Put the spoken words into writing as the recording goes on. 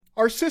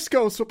Are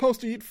Cisco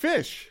supposed to eat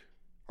fish?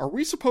 Are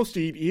we supposed to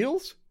eat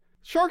eels?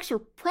 Sharks are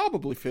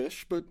probably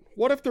fish, but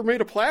what if they're made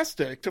of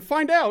plastic? To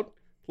find out,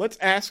 let's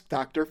ask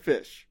Dr.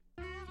 Fish.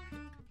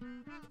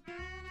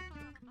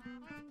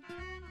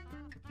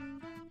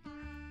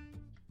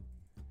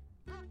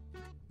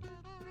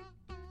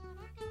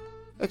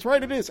 That's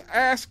right, it is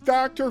Ask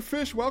Dr.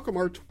 Fish. Welcome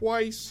our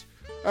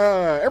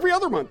every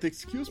other month,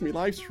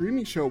 live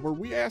streaming show where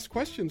we ask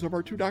questions of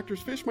our two Drs.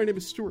 Fish. My name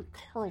is Stuart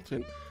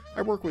Carlton.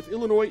 I work with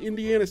Illinois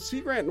Indiana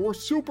Sea Grant, and we're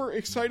super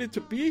excited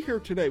to be here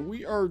today.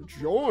 We are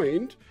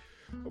joined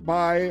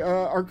by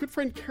our good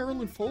friend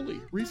Carolyn Foley,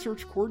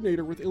 research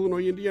coordinator with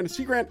Illinois Indiana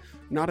Sea Grant,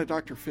 not a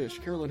Dr. Fish.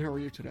 Carolyn, how are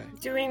you today?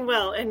 Doing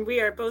well, and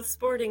we are both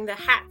sporting the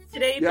hat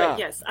today, but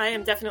yes, I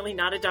am definitely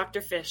not a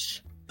Dr.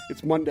 Fish.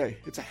 It's Monday.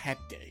 It's a hat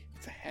day.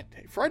 It's a hat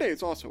day. Friday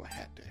is also a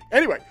hat day.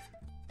 Anyway,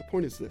 the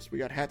point is this. We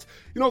got hats.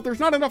 There's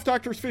not enough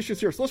Dr.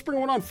 Fishes here, so let's bring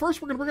one on.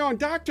 First, we're going to bring on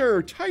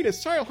Dr.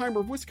 Titus Seilheimer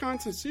of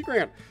Wisconsin Sea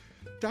Grant.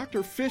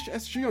 Dr. Fish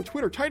SG on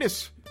Twitter.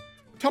 Titus,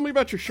 tell me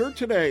about your shirt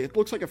today. It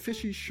looks like a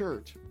fishy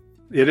shirt.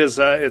 It is.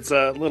 It's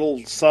a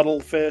little subtle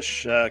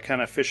fish,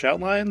 kind of fish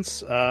outlines.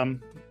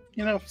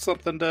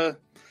 Something to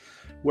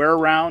wear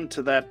around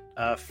to that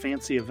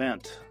fancy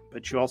event.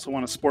 But you also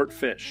want to sport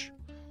fish.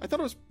 I thought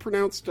it was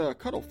pronounced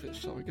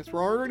cuttlefish, so I guess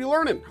we're already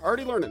learning.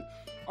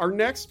 Our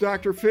next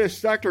Dr. Fish,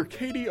 Dr.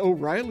 Katie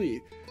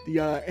O'Reilly, the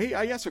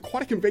AIS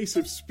Aquatic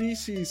Invasive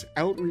Species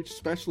Outreach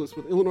Specialist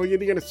with Illinois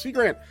Indiana Sea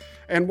Grant,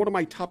 and one of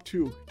my top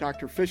two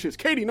Dr. Fishes.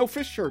 Katie, no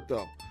fish shirt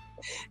though.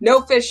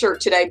 No fish shirt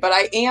today, but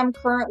I am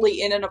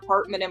currently in an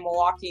apartment in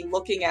Milwaukee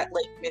looking at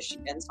Lake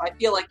Michigan, so I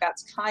feel like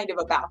that's kind of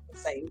about the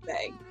same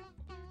thing.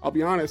 I'll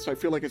be honest, I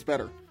feel like it's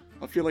better.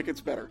 So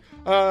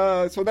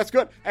that's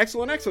good.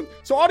 Excellent.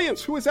 So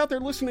audience, who is out there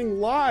listening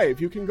live,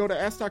 you can go to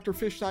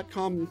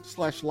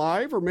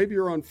askdrfish.com/live, or maybe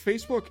you're on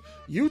Facebook,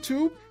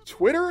 YouTube,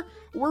 Twitter.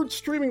 We're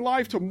streaming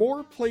live to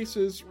more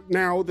places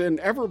now than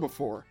ever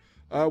before.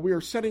 We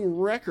are setting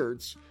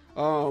records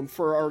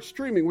for our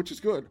streaming, which is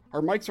good. Our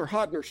mics are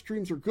hot and our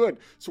streams are good.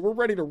 So we're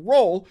ready to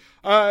roll.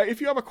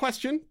 If you have a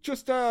question,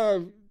 just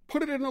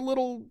put it in a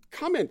little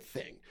comment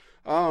thing.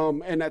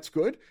 And that's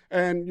good.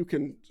 And you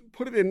can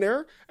put it in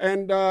there.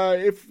 And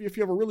if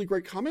you have a really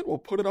great comment, we'll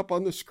put it up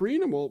on the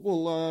screen and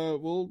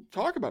we'll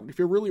talk about it. If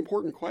you have a really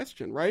important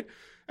question, right?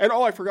 And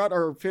I forgot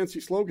our fancy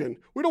slogan.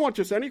 We don't want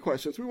just any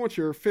questions. We want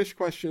your fish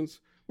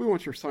questions. We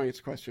want your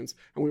science questions,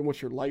 and we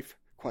want your life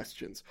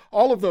questions.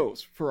 All of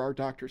those for our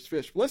Dr.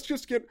 Fish. Let's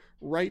just get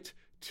right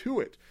to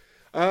it.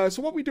 So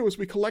what we do is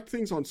we collect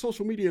things on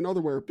social media and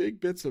otherwhere,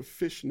 big bits of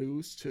fish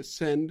news to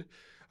send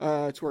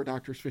to our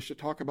Dr. Fish to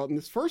talk about. And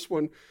this first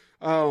one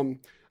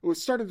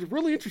started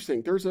really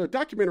interesting. There's a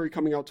documentary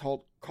coming out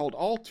called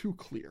All Too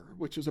Clear,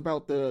 which is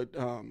about the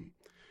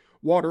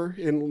water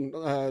in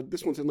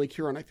this one's in Lake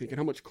Huron, I think, and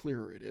how much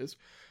clearer it is.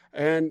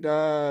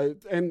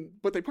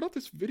 But they put out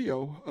this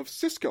video of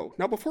Cisco.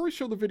 Now, before we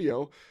show the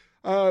video,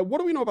 what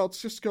do we know about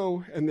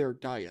Cisco and their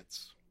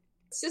diets?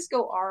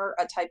 Cisco are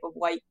a type of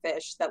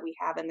whitefish that we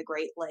have in the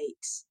Great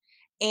Lakes.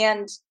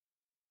 And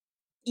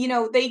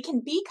they can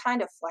be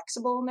kind of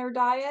flexible in their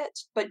diet,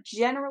 but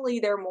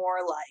generally they're more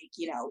like,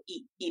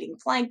 eating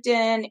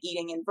plankton,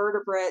 eating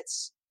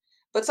invertebrates.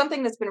 But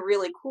something that's been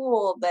really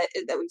cool that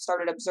we've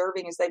started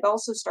observing is they've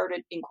also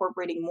started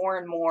incorporating more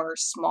and more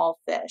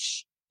small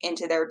fish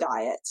into their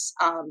diets,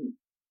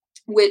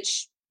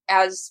 which,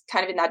 as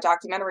kind of in that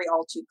documentary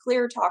All Too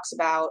Clear talks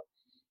about,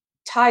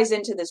 ties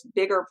into this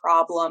bigger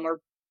problem or,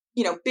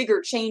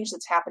 bigger change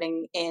that's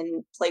happening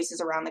in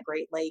places around the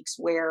Great Lakes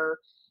where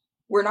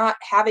we're not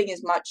having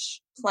as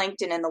much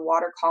plankton in the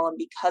water column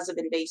because of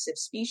invasive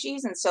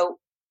species. And so,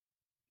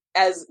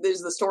 as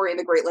there's the story in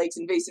the Great Lakes,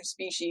 invasive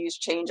species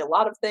change a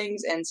lot of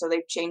things. And so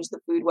they've changed the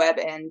food web,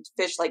 and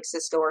fish like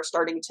Cisco are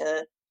starting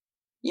to,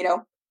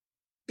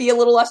 be a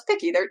little less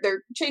picky.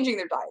 They're changing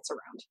their diets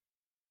around.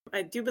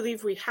 I do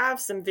believe we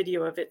have some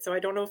video of it, so I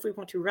don't know if we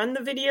want to run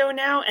the video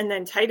now. And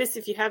then Titus,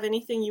 if you have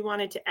anything you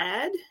wanted to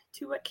add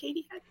to what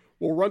Katie had.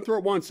 We'll run through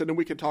it once and then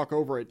we can talk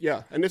over it.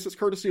 Yeah. And this is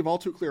courtesy of All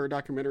Too Clear, a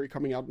documentary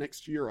coming out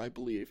next year, I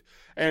believe.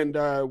 And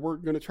we're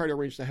going to try to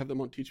arrange to have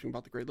them on teaching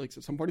about the Great Lakes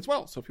at some point as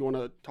well. So if you want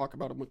to talk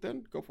about them with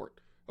them, go for it.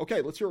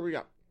 Okay, let's hear what we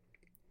got.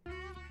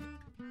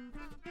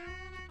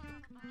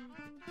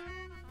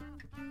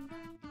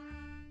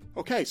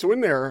 Okay, so in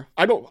there,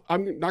 I'm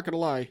not going to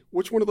lie.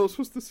 Which one of those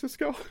was the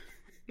Cisco?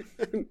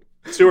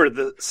 Stuart,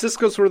 the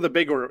Cisco's were the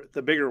bigger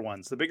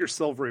ones, the bigger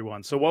silvery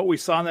ones. So what we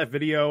saw in that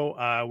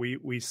video,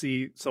 we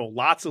see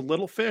lots of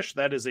little fish.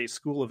 That is a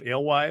school of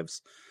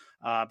alewives.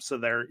 So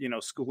they're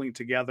schooling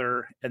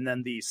together, and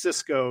then the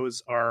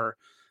Cisco's are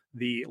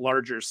the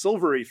larger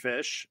silvery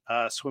fish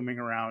swimming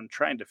around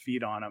trying to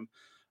feed on them.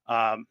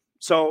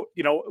 So,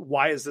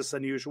 why is this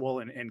unusual?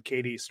 And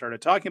Katie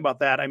started talking about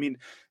that. I mean,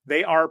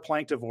 they are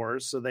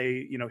planktivores. So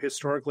they,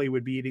 historically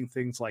would be eating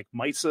things like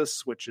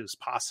mysis, which is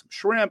possum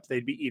shrimp.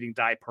 They'd be eating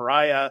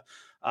diparia.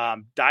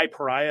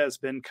 Diparia has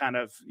been kind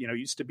of,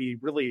 used to be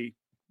really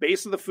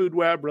base of the food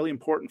web, really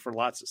important for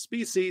lots of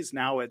species.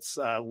 Now it's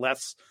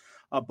less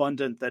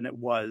abundant than it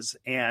was.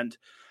 And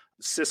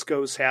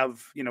Cisco's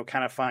have,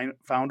 kind of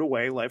found a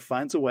way. Life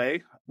finds a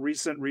way.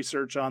 Recent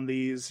research on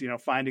these,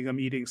 finding them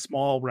eating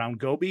small round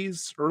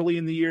gobies early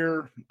in the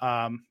year.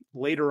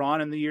 Later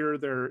on in the year,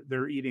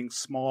 they're eating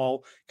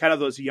small, kind of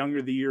those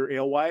younger the year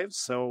alewives.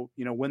 So,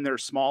 when they're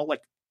small,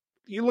 like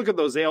you look at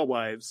those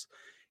alewives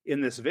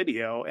in this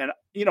video, and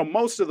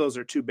most of those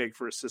are too big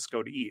for a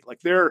Cisco to eat. Like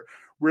they're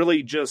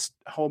really just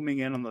homing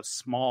in on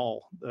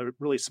the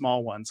really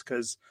small ones,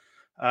 because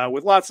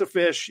with lots of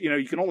fish,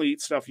 you can only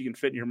eat stuff you can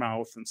fit in your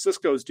mouth, and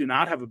Cisco's do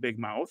not have a big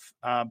mouth,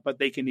 but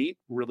they can eat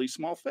really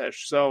small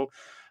fish. So,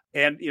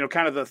 and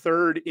kind of the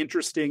third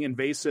interesting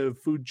invasive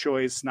food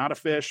choice, not a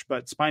fish,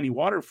 but spiny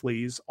water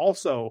fleas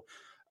also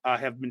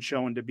have been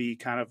shown to be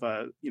kind of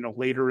a,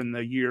 later in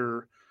the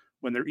year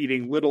when they're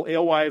eating little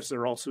alewives,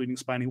 they're also eating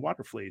spiny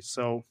water fleas.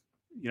 So,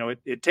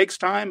 it takes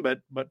time,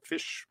 but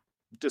fish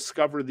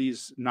discover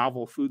these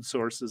novel food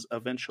sources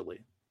eventually.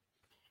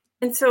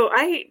 And so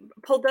I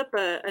pulled up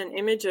an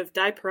image of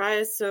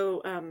Diporias.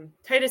 So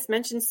Titus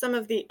mentioned some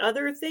of the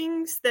other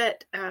things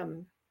that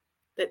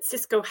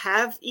Cisco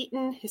have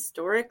eaten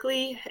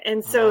historically.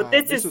 And so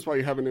this is why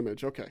you have an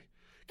image. Okay.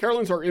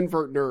 Carolyn's our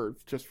invert nerd,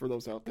 just for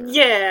those out there.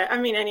 Yeah.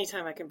 I mean,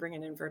 anytime I can bring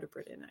an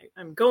invertebrate in,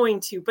 I'm going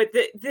to. But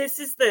this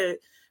is the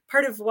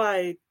part of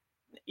why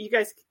you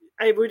guys...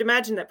 I would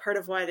imagine that part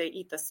of why they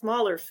eat the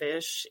smaller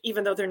fish,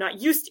 even though they're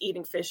not used to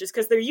eating fish, is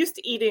because they're used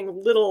to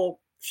eating little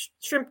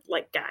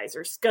shrimp-like guys,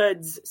 or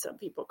scuds, some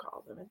people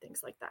call them, and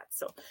things like that.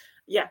 So,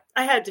 yeah,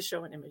 I had to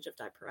show an image of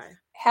Diporias.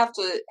 Have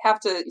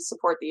to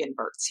support the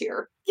inverts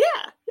here.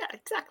 Yeah,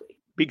 exactly.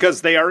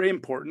 Because they are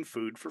important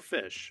food for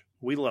fish.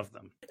 We love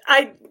them.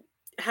 I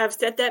have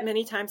said that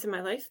many times in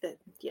my life, that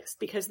yes,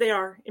 because they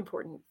are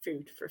important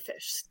food for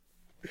fish.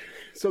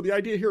 So the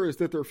idea here is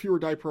that there are fewer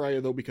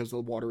Diporias, though, because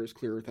the water is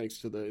clearer thanks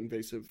to the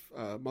invasive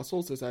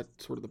mussels. Is that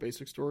sort of the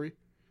basic story?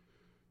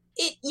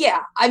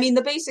 Yeah. I mean,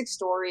 the basic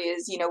story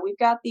is, we've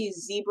got these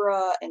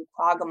zebra and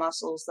quagga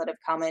mussels that have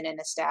come in and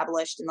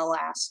established in the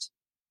last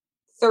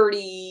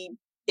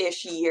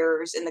 30-ish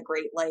years in the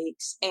Great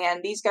Lakes.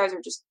 And these guys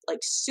are just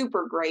like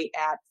super great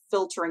at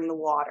filtering the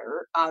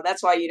water.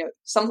 That's why,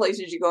 some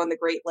places you go in the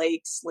Great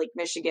Lakes, Lake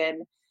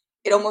Michigan,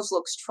 it almost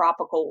looks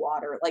tropical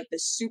water, like the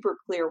super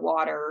clear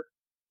water.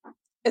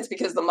 It's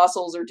because the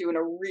mussels are doing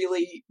a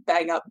really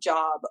bang up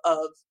job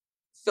of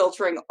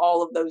filtering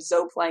all of those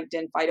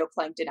zooplankton,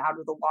 phytoplankton out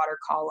of the water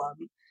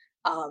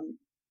column,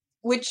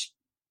 which,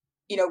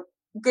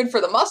 good for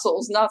the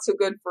mussels, not so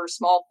good for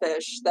small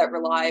fish that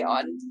rely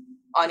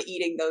on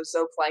eating those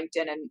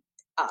zooplankton and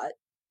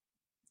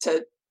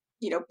to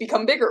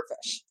become bigger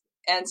fish.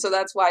 And so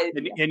that's why.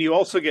 And you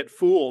also get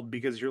fooled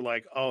because you're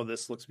like, oh,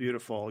 this looks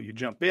beautiful. You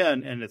jump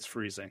in and it's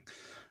freezing.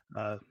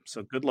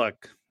 So good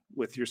luck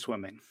with your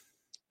swimming.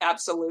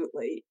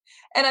 Absolutely.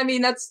 And I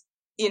mean, that's,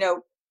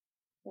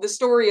 the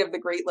story of the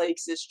Great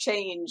Lakes is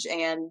change,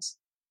 and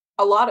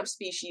a lot of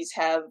species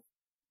have,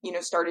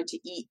 started to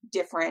eat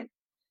different,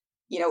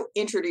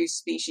 introduced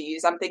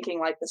species. I'm thinking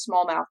like the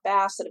smallmouth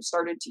bass that have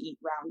started to eat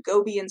round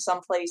goby in some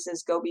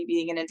places, goby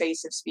being an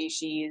invasive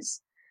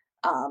species,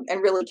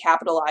 and really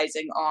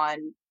capitalizing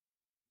on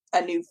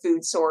a new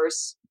food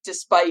source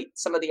despite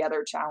some of the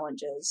other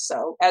challenges.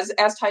 So as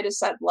Titus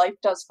said, life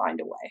does find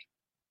a way.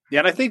 Yeah,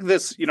 and I think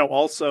this,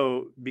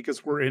 also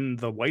because we're in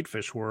the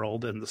whitefish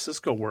world and the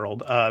Cisco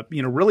world,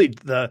 really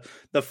the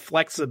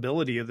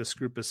flexibility of this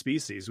group of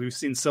species. We've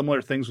seen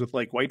similar things with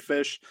like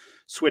whitefish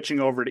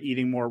switching over to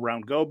eating more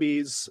round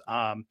gobies.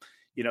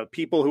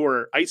 People who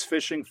are ice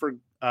fishing for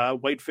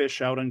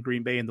whitefish out on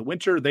Green Bay in the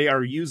winter, they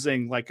are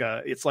using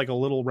it's like a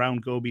little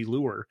round goby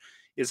lure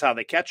is how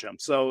they catch them.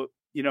 So,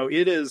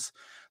 it is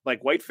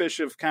like whitefish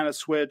have kind of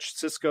switched,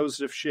 Cisco's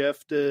have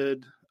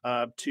shifted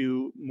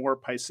to more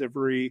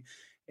piscivory.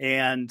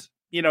 And,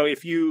 you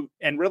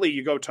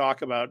go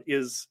talk about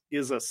is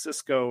a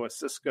Cisco,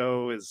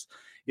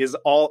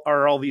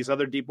 are all these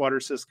other deep water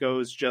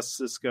Ciscos just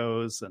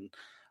Ciscos?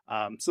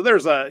 And so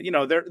there's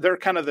they're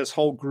kind of this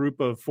whole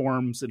group of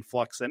forms in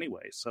flux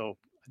anyway. So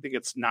I think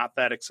it's not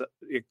that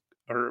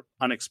or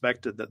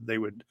unexpected that they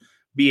would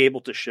be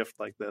able to shift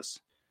like this.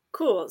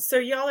 Cool. So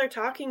y'all are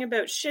talking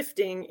about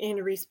shifting in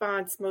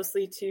response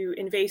mostly to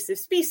invasive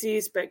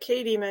species, but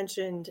Katie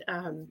mentioned,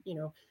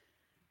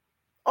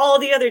 all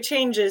the other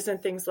changes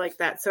and things like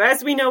that. So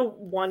as we know,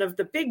 one of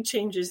the big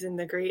changes in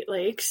the Great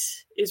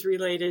Lakes is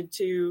related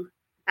to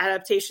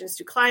adaptations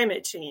to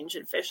climate change,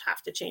 and fish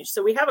have to change.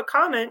 So we have a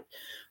comment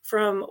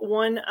from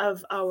one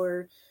of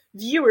our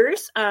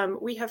viewers.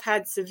 We have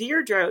had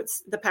severe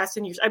droughts the past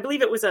 10 years. I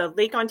believe it was a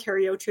Lake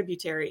Ontario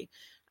tributary.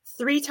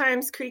 3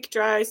 times creek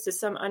dries to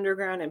some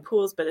underground and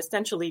pools, but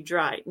essentially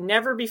dry.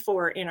 Never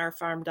before in our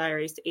farm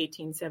diaries to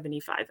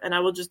 1875. And I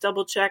will just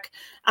double check.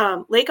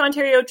 Lake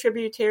Ontario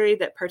tributary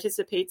that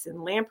participates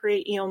in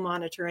lamprey eel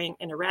monitoring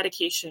and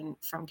eradication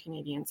from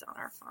Canadians on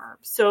our farm.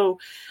 So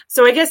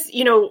I guess,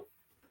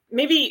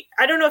 maybe,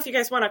 I don't know if you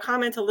guys want to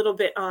comment a little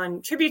bit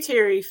on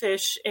tributary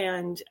fish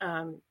and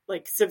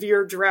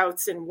severe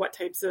droughts and what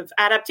types of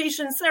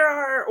adaptations there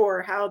are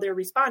or how they're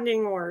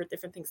responding or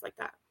different things like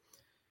that.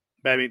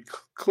 I mean,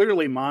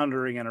 clearly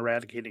monitoring and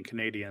eradicating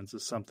Canadians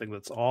is something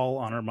that's all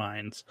on our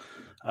minds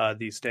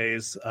these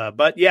days.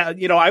 But yeah,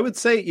 I would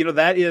say,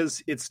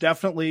 it's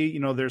definitely,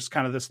 there's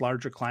kind of this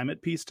larger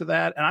climate piece to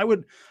that. And I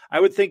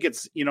would think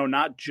it's,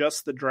 not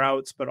just the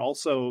droughts, but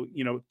also,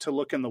 to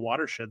look in the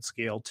watershed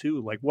scale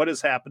too, like what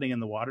is happening in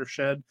the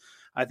watershed.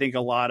 I think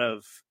a lot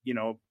of,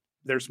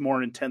 there's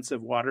more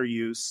intensive water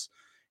use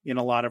in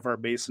a lot of our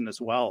basin as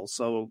well.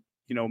 So,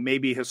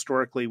 maybe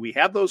historically we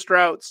had those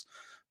droughts,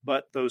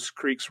 but those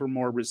creeks were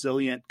more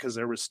resilient because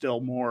there was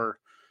still more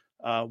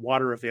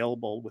water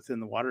available within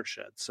the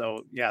watershed.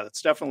 So yeah,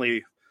 that's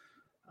definitely,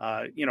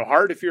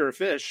 hard if you're a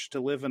fish to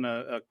live in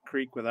a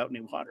creek without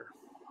any water.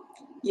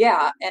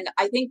 Yeah. And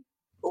I think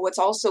what's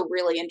also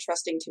really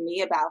interesting to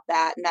me about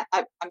that, and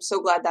I'm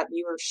so glad that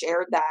viewer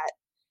shared that,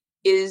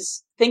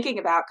 is thinking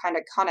about kind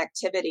of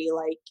connectivity.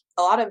 Like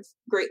a lot of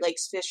Great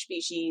Lakes fish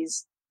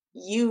species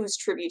use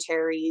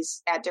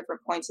tributaries at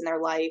different points in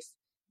their life,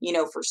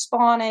 for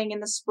spawning in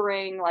the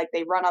spring, like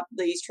they run up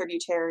these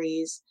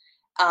tributaries.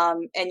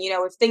 And,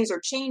 if things are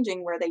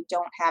changing where they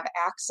don't have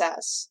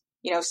access,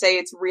 say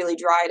it's really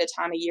dry at a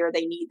time of year,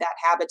 they need that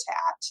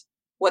habitat.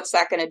 What's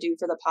that going to do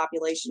for the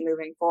population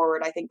moving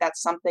forward? I think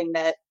that's something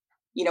that,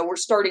 we're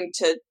starting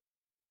to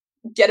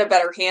get a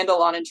better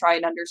handle on and try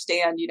and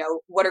understand,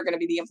 what are going to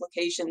be the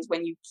implications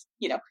when you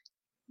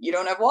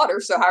don't have water.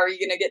 So how are you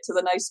going to get to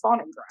the nice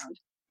spawning ground?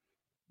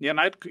 Yeah, and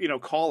I'd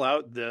call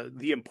out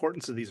the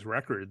importance of these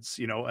records.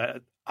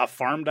 A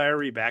farm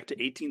diary back to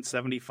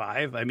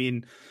 1875. I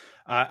mean,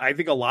 I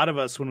think a lot of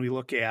us, when we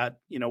look at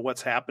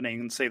what's happening,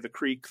 and say the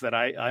creek that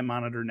I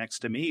monitor next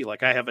to me,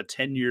 like I have a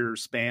 10-year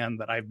span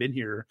that I've been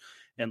here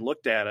and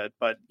looked at it,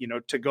 but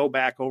to go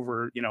back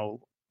over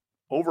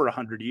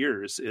 100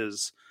 years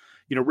is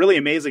really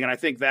amazing. And I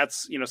think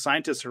that's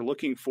scientists are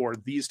looking for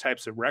these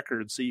types of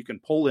records so you can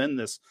pull in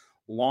this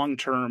long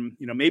term.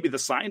 Maybe the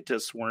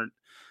scientists weren't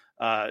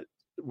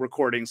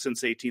recording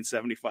since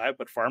 1875,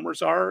 but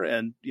farmers are,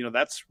 and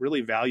that's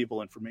really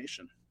valuable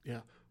information. Yeah.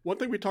 One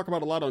thing we talk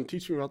about a lot on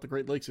teaching about the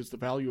Great Lakes is the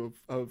value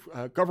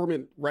of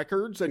government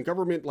records and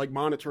government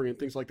monitoring and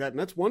things like that. And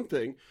that's one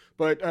thing,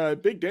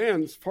 but Big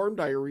Dan's farm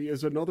diary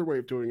is another way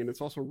of doing it. And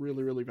it's also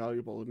really, really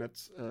valuable. And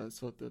that's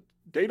so the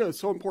data is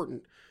so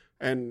important,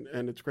 and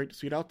it's great to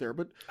see it out there.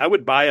 But I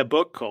would buy a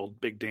book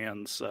called Big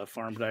Dan's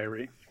farm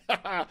diary.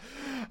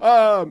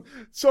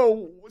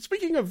 So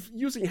speaking of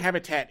using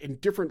habitat in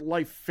different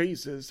life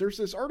phases, there's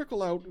this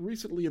article out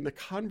recently in The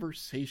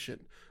Conversation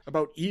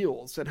about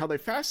eels and how they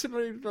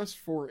fascinated us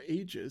for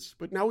ages,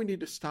 but now we need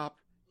to stop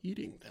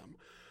eating them.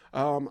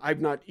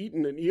 I've not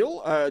eaten an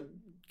eel.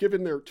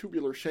 Given their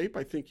tubular shape,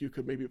 I think you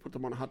could maybe put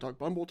them on a hot dog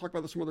bun. We'll talk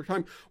about this some other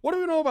time. What do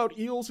we know about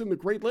eels in the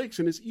Great Lakes?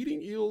 And is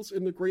eating eels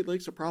in the Great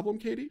Lakes a problem,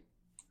 Katie?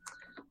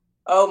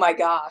 Oh my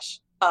gosh.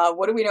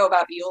 What do we know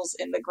about eels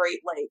in the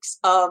Great Lakes?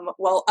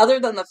 Well, other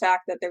than the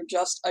fact that they're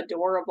just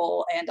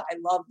adorable and I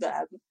love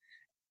them,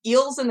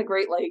 eels in the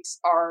Great Lakes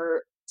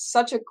are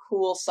such a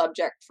cool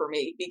subject for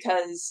me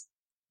because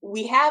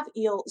we have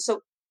eels.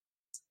 So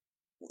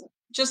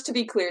just to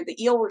be clear, the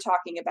eel we're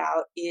talking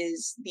about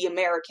is the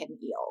American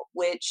eel,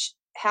 which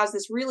has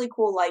this really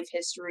cool life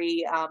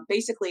history.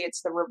 Basically,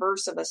 it's the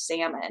reverse of a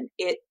salmon.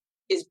 It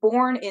is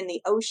born in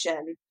the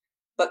ocean,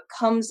 but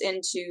comes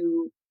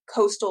into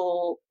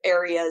coastal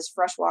areas,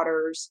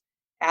 freshwaters,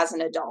 as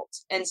an adult.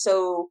 And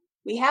so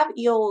we have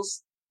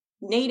eels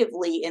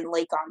natively in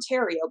Lake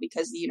Ontario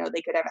because,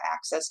 they could have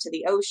access to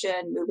the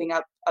ocean, moving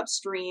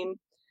upstream.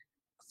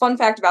 Fun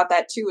fact about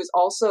that too is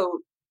also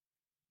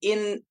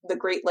in the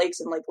Great Lakes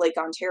and Lake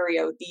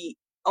Ontario, the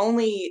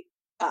only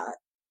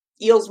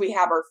eels we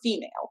have are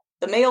female.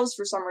 The males,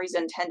 for some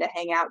reason, tend to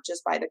hang out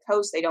just by the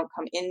coast. They don't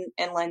come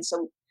inland.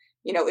 So,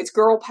 it's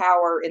girl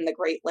power in the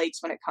Great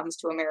Lakes when it comes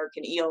to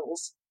American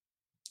eels.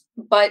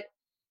 But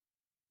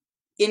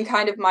in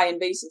kind of my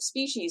invasive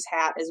species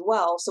hat as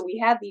well. So we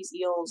had these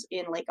eels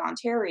in Lake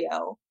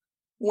Ontario.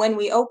 When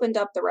we opened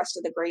up the rest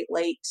of the Great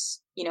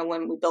Lakes,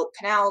 when we built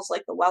canals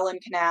like the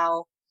Welland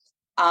Canal,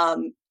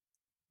 the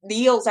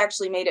eels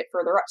actually made it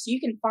further up. So you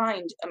can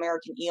find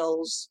American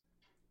eels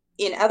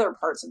in other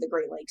parts of the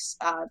Great Lakes,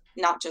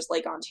 not just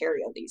Lake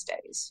Ontario these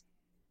days.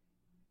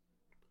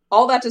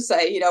 All that to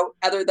say,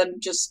 other than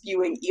just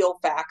spewing eel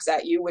facts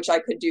at you, which I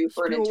could do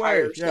for an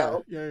entire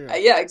show.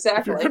 Yeah, exactly.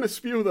 If you're going to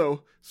spew,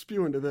 though,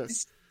 spew into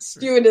this.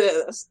 Spew into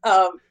this.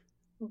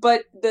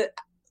 But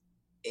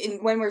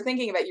when we're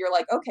thinking about it, you're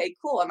like, okay,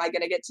 cool. Am I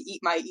going to get to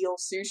eat my eel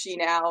sushi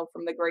now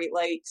from the Great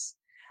Lakes?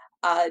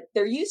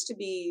 There used to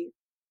be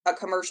a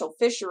commercial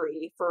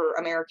fishery for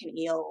American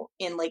eel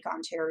in Lake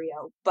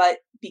Ontario, but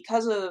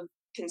because of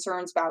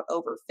concerns about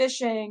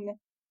overfishing,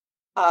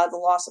 the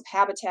loss of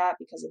habitat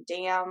because of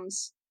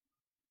dams,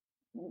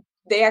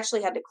 they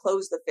actually had to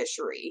close the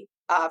fishery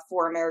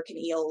for American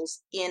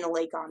eels in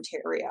Lake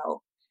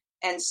Ontario.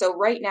 And so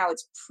right now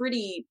it's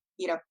pretty,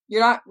 you're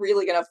not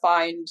really going to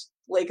find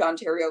Lake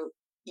Ontario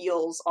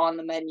eels on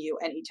the menu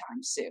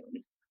anytime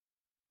soon.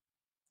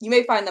 You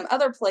may find them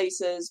other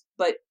places,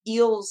 but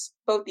eels,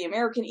 both the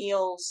American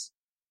eels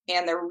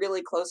and their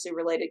really closely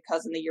related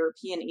cousin, the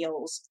European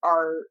eels,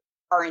 are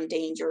are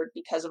endangered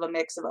because of a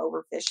mix of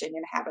overfishing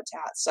and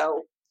habitat.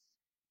 So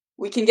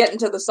we can get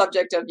into the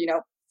subject of,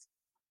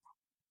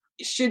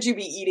 should you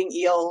be eating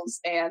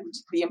eels and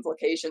the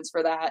implications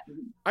for that?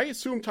 I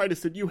assume, Titus,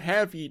 that you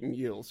have eaten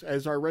eels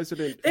as our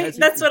resident.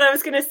 That's what I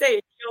was going to say.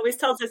 He always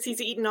tells us he's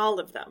eaten all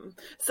of them.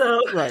 So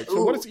right.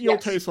 So what does eel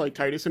taste like,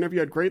 Titus? And have you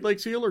had Great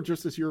Lakes eel or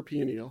just this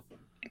European eel?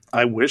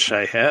 I wish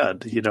I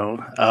had,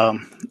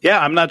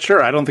 I'm not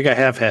sure. I don't think I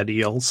have had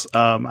eels.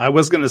 I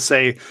was going to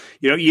say,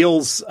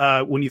 eels,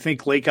 when you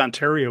think Lake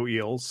Ontario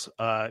eels,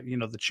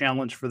 the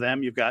challenge for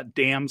them, you've got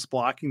dams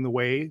blocking the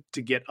way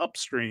to get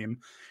upstream.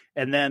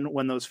 And then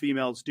when those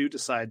females do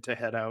decide to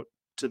head out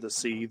to the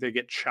sea, they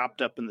get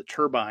chopped up in the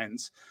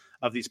turbines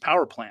of these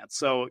power plants.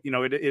 So,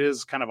 it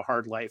is kind of a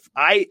hard life.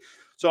 I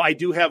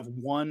do have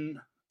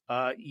one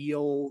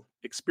eel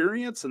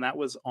experience, and that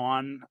was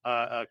on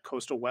a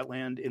coastal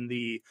wetland in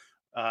the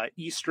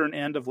eastern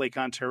end of Lake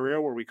Ontario,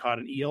 where we caught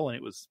an eel, and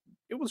it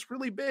was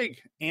really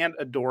big and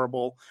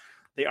adorable.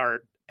 They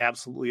are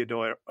absolutely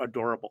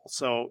adorable.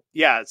 So,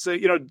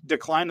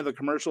 decline of the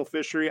commercial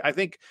fishery. I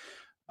think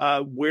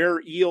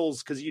where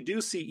eels, because you do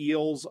see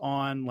eels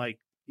on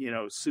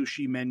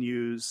sushi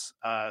menus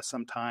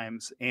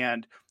sometimes.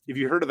 And if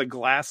you heard of the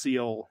glass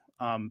eel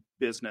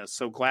business,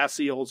 so glass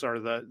eels are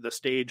the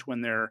stage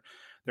when they're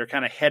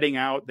kind of heading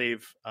out. They're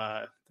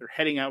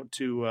heading out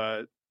to,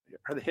 are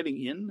they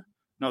heading in?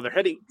 No, they're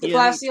heading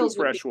into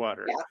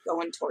freshwater.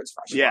 Going towards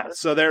freshwater. Yeah,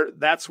 so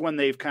that's when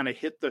they've kind of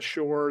hit the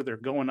shore. They're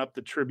going up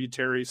the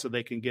tributary so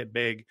they can get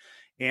big.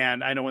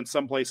 And I know in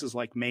some places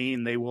like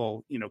Maine, they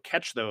will,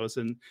 catch those,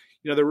 and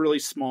they're really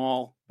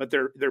small, but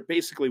they're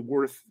basically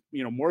worth,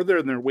 more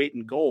than their weight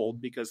in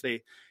gold, because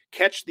they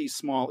catch these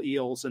small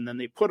eels and then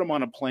they put them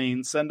on a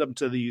plane, send them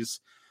to these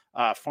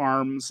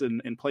farms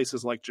in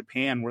places like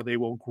Japan, where they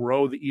will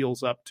grow the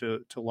eels up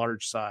to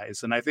large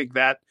size. And I think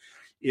that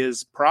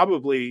is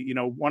probably,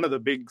 one of the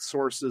big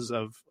sources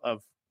of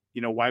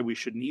why we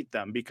shouldn't eat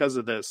them, because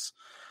of this,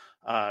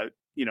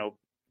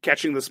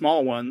 catching the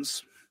small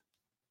ones.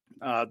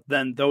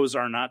 Then those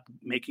are not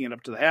making it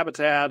up to the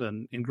habitat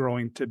and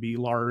growing to be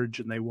large,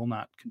 and they will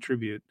not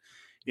contribute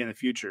in the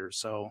future.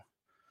 So,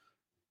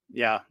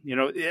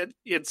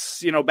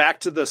 it's back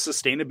to the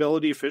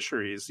sustainability of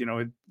fisheries.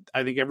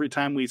 I think every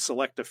time we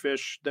select a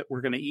fish that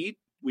we're going to eat,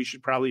 we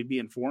should probably be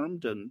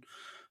informed and,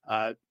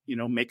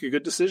 make a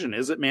good decision.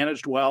 Is it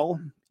managed well?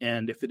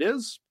 And if it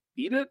is,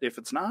 eat it. If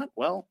it's not,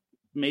 well,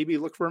 maybe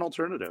look for an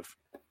alternative.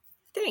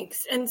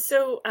 Thanks. And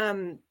so,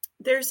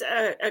 there's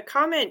a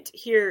comment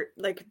here,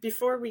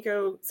 before we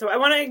go. So I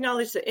want to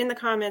acknowledge that in the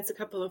comments, a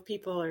couple of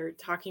people are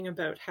talking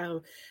about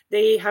how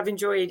they have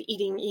enjoyed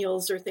eating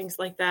eels or things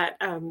like that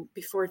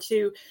before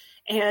too.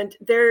 And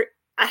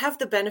I have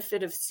the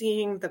benefit of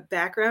seeing the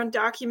background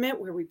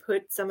document where we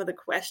put some of the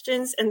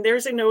questions. And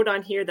there's a note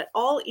on here that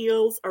all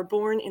eels are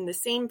born in the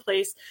same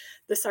place,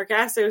 the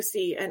Sargasso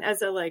Sea. And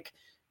as a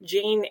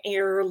Jane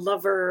Eyre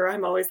lover,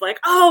 I'm always like,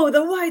 oh,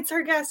 the wide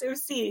Sargasso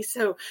Sea.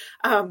 So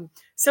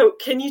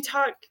can you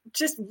talk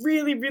just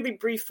really, really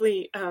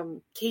briefly,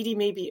 Katie,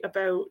 maybe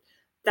about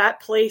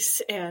that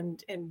place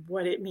and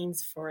what it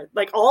means for it?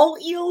 All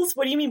eels?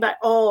 What do you mean by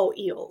all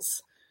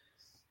eels?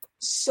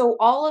 So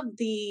all of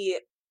the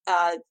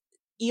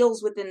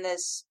eels within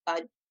this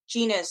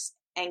genus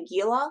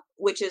Anguilla,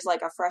 which is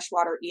like a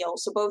freshwater eel.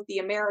 So both the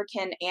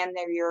American and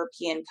their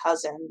European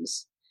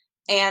cousins.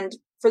 And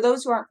for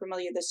those who aren't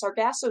familiar, the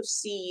Sargasso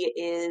Sea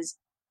is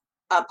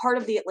a part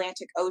of the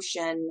Atlantic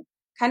Ocean,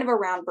 kind of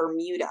around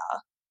Bermuda.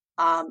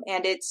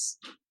 And it's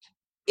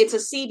a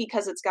sea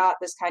because it's got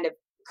this kind of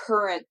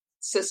current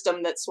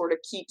system that sort of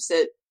keeps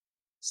it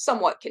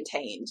somewhat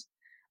contained.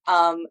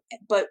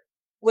 But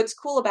what's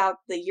cool about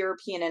the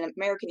European and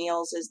American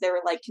eels is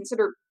they're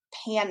considered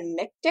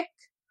panmictic,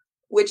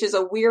 which is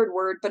a weird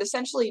word, but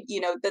essentially,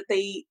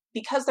 that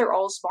because they're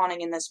all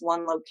spawning in this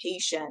one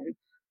location,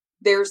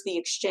 there's the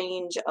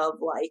exchange of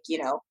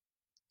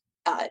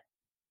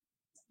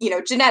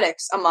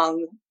genetics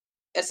among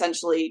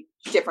essentially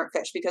different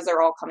fish, because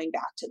they're all coming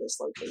back to this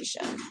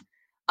location.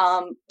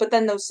 But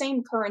then those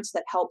same currents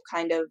that help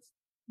kind of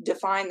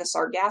define the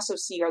Sargasso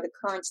Sea are the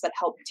currents that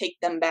help take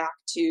them back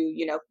to,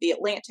 the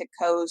Atlantic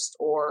coast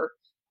or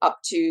up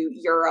to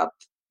Europe,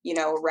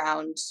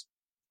 around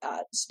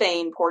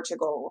Spain,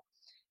 Portugal.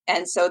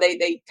 And so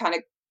they kind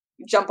of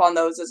jump on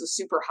those as a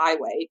super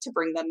highway to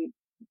bring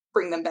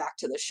them back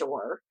to the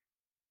shore.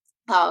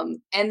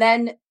 And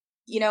then,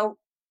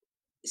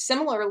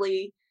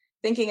 similarly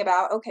thinking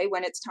about, okay,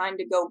 when it's time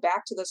to go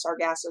back to the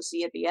Sargasso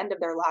Sea at the end of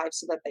their lives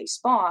so that they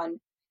spawn,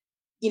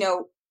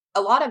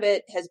 a lot of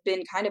it has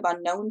been kind of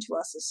unknown to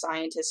us as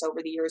scientists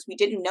over the years. We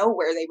didn't know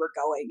where they were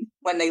going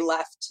when they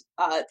left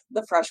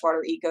the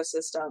freshwater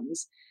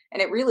ecosystems.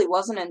 And it really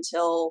wasn't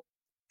until,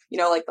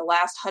 the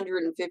last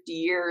 150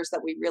 years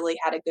that we really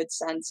had a good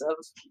sense of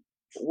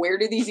where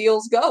do these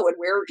eels go and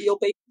where are eel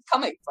babies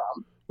coming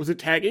from. Was it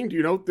tagging? Do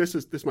you know,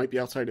 this might be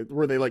outside it.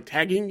 Were they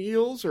tagging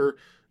eels, or,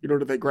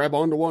 did they grab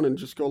onto one and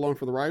just go along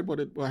for the ride?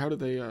 How did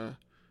they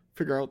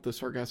figure out the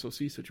Sargasso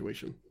Sea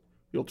situation?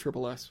 The old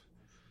Triple S.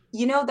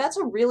 That's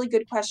a really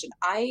good question.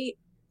 I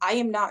I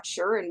am not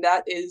sure, and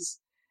that is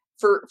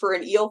for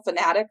an eel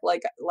fanatic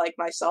like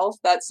myself,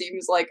 that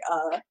seems like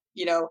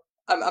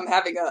I'm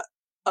having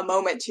a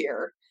moment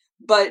here.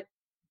 But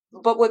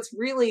what's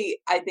really,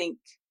 I think,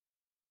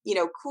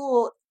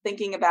 cool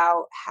thinking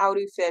about how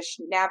do fish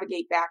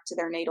navigate back to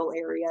their natal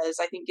areas.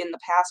 I think in the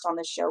past on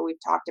this show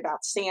we've talked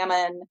about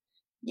salmon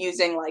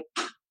using like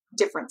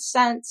different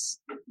scents,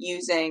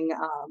 using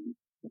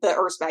the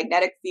Earth's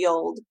magnetic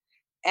field,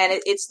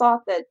 and it's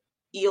thought that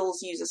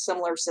eels use a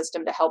similar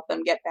system to help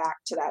them get back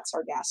to that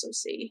Sargasso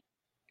Sea.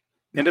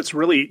 And it's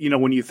really,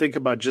 when you think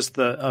about just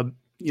the,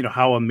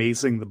 how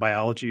amazing the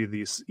biology of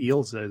these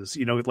eels is,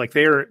 like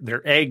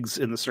they're eggs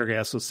in the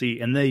Sargasso Sea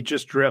and they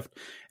just drift.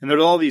 And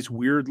there's all these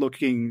weird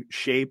looking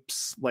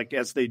shapes, like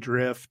as they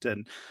drift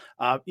and,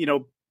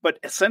 but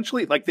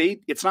essentially like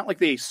it's not like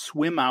they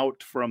swim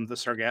out from the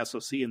Sargasso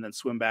Sea and then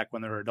swim back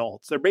when they're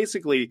adults. They're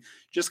basically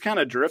just kind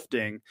of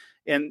drifting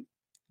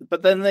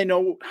but then they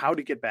know how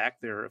to get back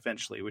there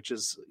eventually, which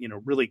is,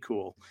 really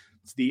cool.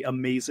 It's the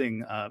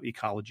amazing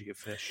ecology of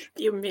fish.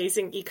 The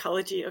amazing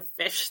ecology of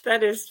fish.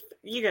 That is,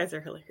 you guys are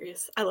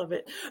hilarious. I love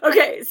it.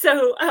 Okay,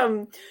 so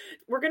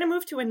we're going to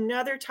move to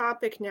another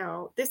topic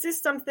now. This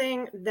is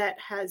something that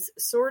has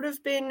sort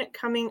of been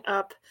coming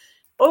up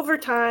over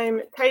time.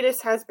 Titus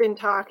has been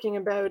talking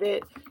about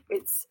it.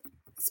 It's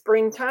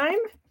springtime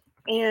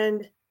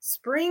and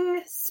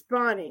spring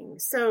spawning.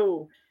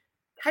 So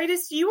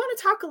Titus, do you want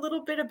to talk a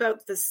little bit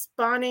about the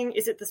spawning?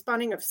 Is it the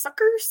spawning of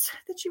suckers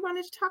that you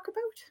wanted to talk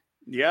about?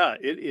 Yeah,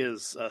 it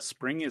is.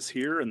 Spring is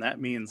here, and that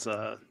means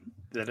that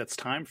it's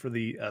time for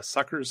the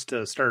suckers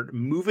to start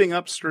moving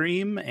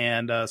upstream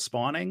and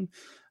spawning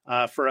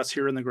for us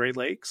here in the Great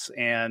Lakes.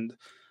 And,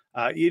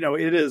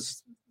 it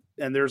is,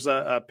 and there's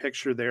a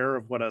picture there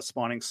of what a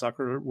spawning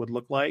sucker would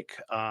look like.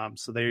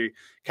 So they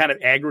kind of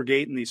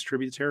aggregate in these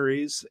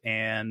tributaries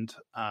and,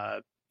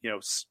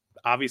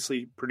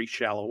 obviously pretty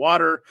shallow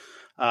water.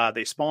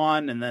 They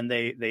spawn and then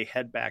they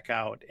head back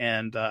out.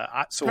 And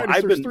there's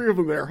 3 of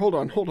them there. Hold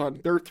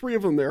on. There are 3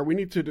 of them there. We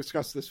need to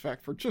discuss this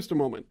fact for just a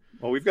moment.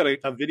 Well, we've got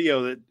a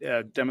video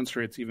that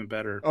demonstrates even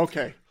better.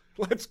 Okay,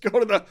 let's go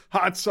to the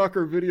hot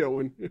sucker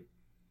video.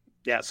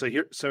 Yeah. So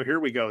here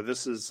we go.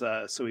 This is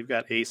so we've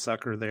got a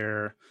sucker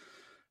there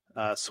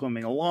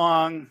swimming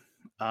along.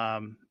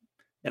 And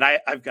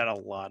I've got a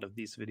lot of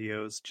these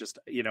videos, just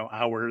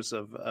hours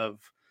of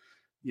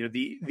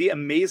the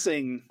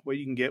amazing what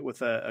you can get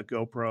with a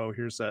GoPro.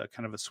 Here's a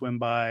kind of a swim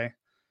by.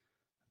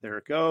 There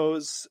it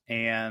goes.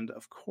 And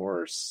of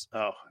course,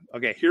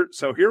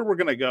 here we're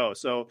going to go.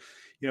 So,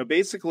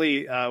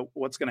 basically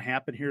what's going to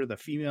happen here, the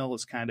female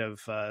is kind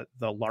of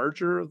the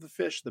larger of the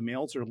fish. The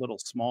males are a little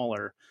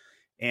smaller.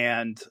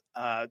 And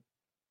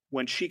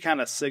when she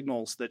kind of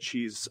signals that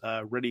she's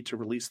ready to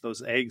release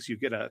those eggs, you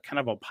get a kind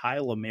of a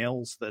pile of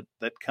males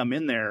that come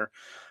in there.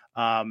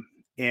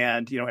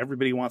 And,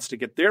 everybody wants to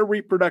get their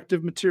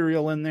reproductive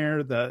material in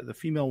there. The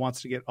female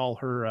wants to get all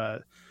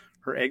her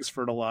eggs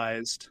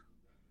fertilized.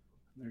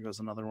 There goes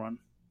another one.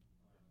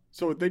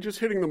 So are they just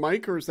hitting the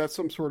mic, or is that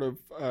some sort of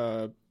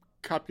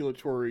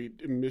copulatory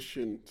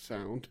emission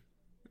sound?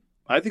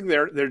 I think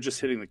they're just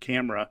hitting the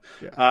camera.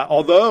 Yeah.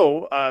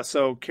 Although,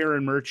 so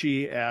Karen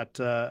Murchie at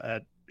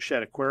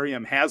Shedd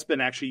Aquarium has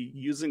been actually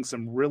using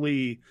some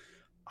really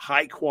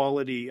high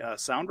quality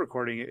sound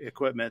recording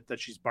equipment that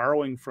she's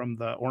borrowing from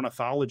the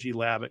ornithology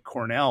lab at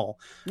Cornell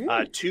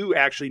to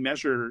actually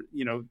measure,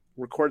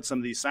 record some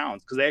of these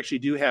sounds. Because they actually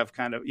do have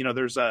kind of,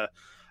 there's a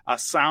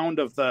sound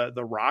of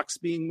the rocks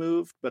being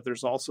moved, but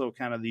there's also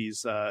kind of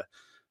these, they're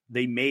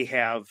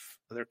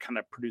kind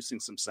of producing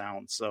some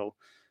sounds. So,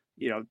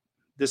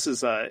 this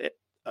is a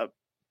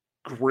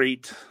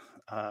great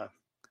and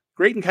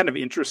kind of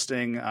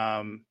interesting,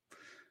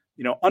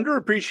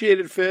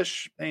 underappreciated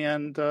fish.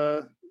 And,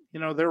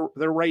 they're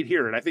right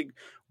here. And I think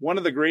one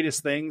of the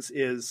greatest things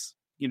is,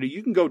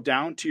 you can go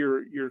down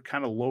to your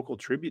kind of local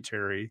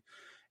tributary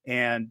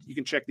and you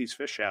can check these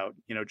fish out,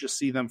 just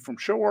see them from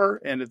shore.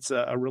 And it's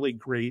a really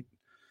great,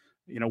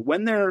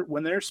 when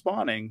they're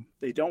spawning,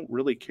 they don't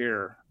really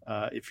care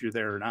if you're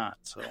there or not.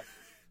 So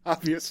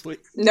obviously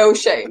no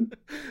shame.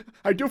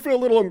 I do feel a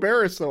little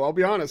embarrassed though. I'll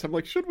be honest. I'm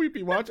like, should we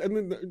be watching?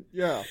 And then,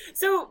 yeah.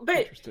 So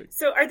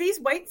are these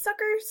white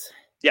suckers?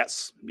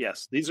 Yes.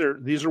 These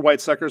are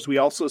white suckers. We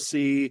also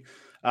see,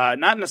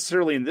 not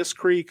necessarily in this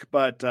creek,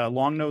 but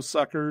longnose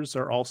suckers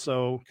are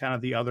also kind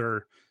of the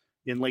other,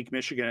 in Lake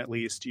Michigan at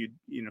least, you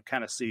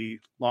kind of see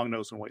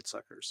longnose and white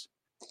suckers.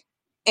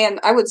 And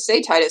I would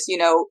say, Titus,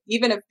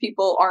 even if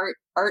people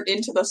aren't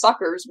into the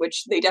suckers,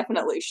 which they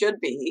definitely should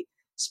be,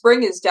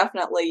 spring is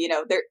definitely,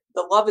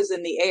 the love is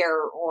in the air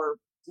or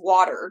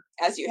water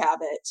as you have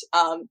it.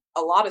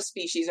 A lot of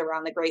species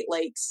around the Great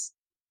Lakes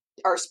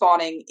are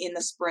spawning in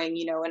the spring,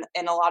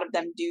 and a lot of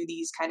them do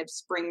these kind of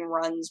spring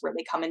runs where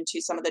they come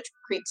into some of the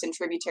creeks and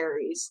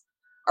tributaries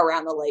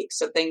around the lake.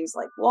 So things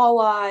like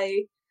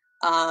walleye,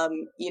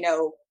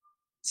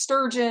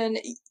 sturgeon,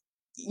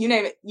 you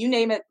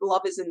name it,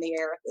 love is in the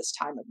air at this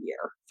time of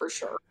year for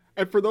sure.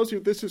 And for those of you,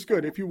 this is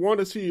good. If you want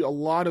to see a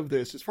lot of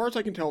this, as far as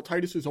I can tell,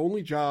 Titus's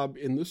only job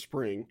in the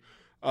spring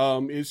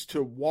is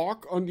to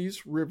walk on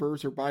these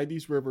rivers or by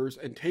these rivers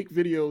and take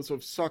videos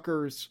of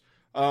suckers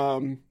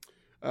during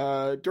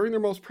their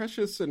most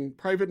precious and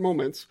private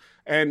moments,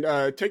 and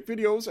take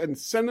videos and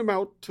send them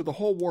out to the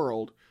whole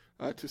world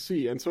to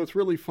see. And so it's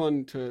really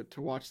fun to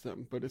watch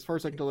them. But as far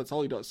as I can tell, that's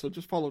all he does. So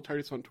just follow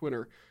Titus on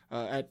Twitter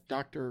at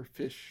Dr.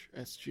 Fish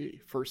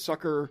SG for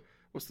sucker.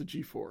 What's the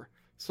G for?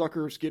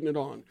 Suckers getting it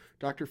on.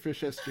 Dr.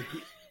 Fish SG.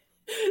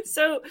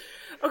 So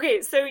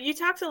you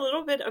talked a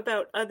little bit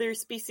about other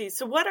species.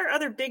 So what are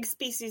other big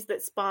species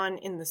that spawn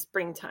in the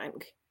springtime?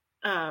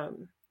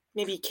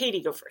 Maybe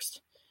Katie, go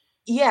first.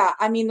 Yeah,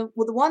 I mean, the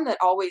one that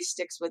always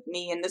sticks with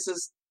me, and this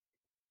is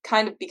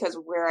kind of because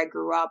of where I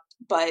grew up,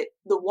 but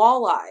the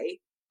walleye,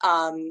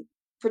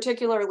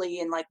 particularly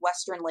in like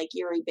Western Lake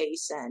Erie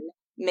Basin,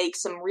 make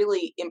some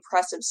really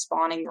impressive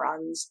spawning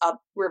runs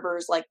up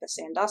rivers like the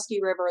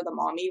Sandusky River, the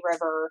Maumee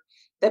River,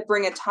 that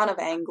bring a ton of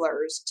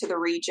anglers to the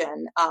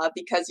region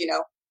because,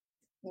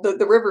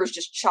 the river is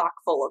just chock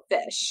full of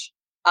fish.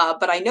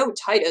 But I know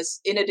Titus,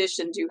 in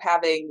addition to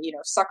having,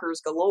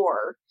 suckers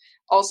galore,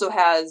 also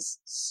has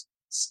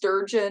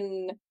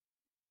sturgeon.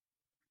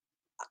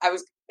 I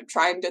was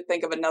trying to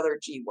think of another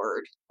G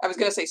word. I was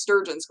going to say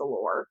sturgeons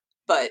galore,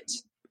 but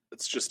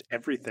it's just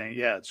everything.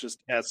 Yeah, it's just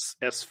S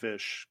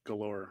fish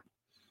galore.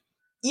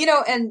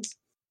 And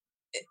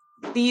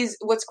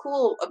what's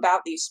cool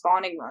about these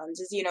spawning runs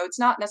is, it's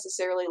not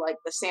necessarily like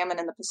the salmon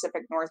in the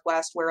Pacific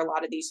Northwest where a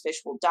lot of these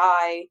fish will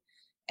die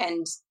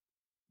and,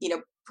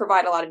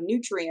 provide a lot of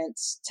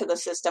nutrients to the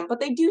system, but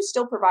they do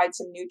still provide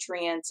some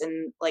nutrients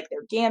in like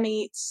their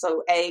gametes,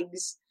 so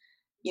eggs,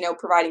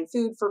 providing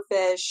food for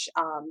fish.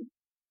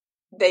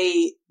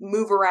 They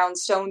move around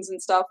stones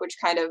and stuff, which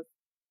kind of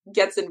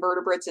gets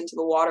invertebrates into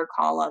the water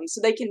column.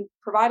 So they can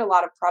provide a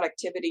lot of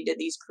productivity to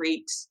these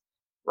creeks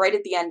right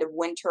at the end of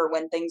winter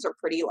when things are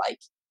pretty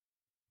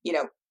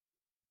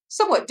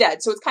somewhat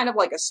dead. So it's kind of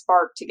like a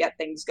spark to get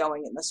things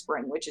going in the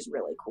spring, which is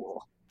really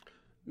cool.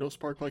 No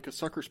spark like a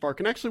sucker spark.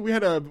 And actually, we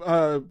had a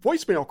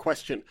voicemail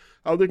question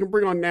they can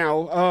bring on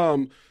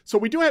now. So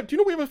we do have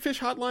we have a fish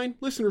hotline?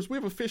 Listeners, we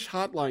have a fish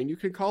hotline. You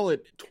can call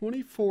it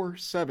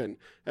 24/7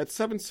 at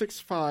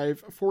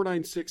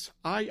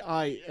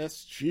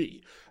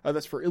 765-496-IISG.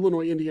 That's for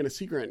Illinois, Indiana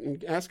Sea Grant.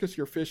 And ask us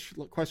your fish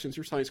questions,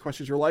 your science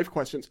questions, your life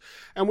questions.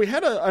 And we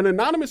had an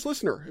anonymous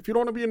listener. If you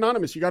don't want to be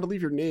anonymous, you got to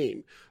leave your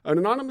name. An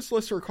anonymous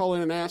listener call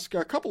in and ask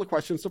a couple of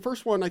questions. The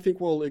first one I think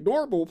we'll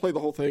ignore, but we'll play the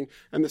whole thing.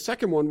 And the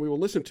second one we will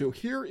listen to.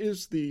 Here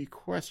is the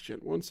question.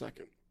 1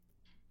 second.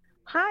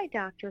 Hi,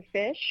 Dr.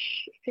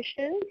 Fish.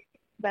 Fishes?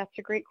 That's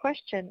a great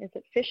question. Is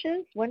it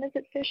fishes? When is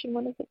it fish and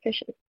when is it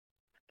fishes?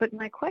 But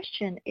my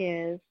question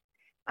is,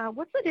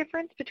 what's the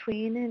difference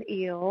between an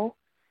eel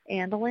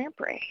and a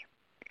lamprey?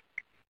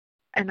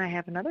 And I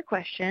have another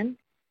question.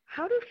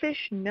 How do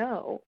fish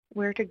know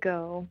where to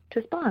go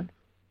to spawn?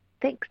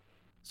 Thanks.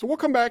 So we'll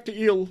come back to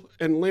eel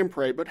and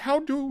lamprey, but how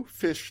do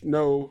fish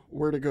know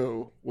where to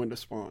go when to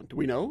spawn? Do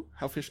we know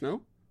how fish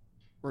know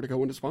where to go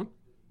when to spawn?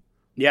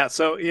 Yeah,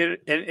 so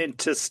and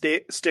to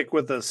stick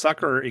with the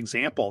sucker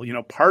example,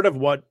 part of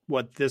what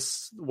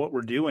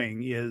we're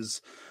doing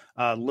is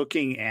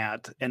looking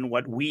at, and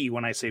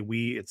when I say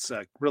we, it's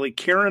really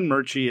Karen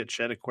Murchie at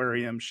Shed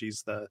Aquarium.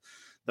 She's the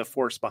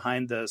force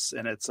behind this,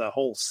 and it's a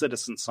whole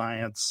citizen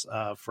science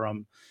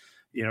from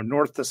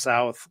north to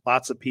south.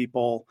 Lots of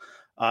people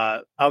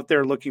out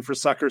there looking for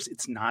suckers.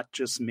 It's not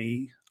just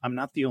me. I'm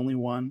not the only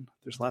one.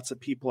 There's lots of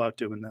people out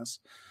doing this.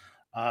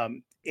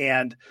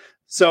 And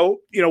so,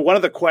 one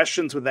of the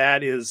questions with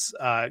that is,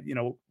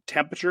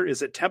 temperature.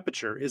 Is it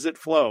temperature? Is it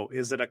flow?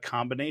 Is it a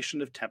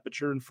combination of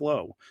temperature and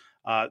flow?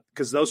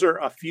 Because those are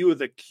a few of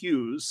the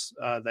cues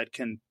that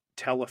can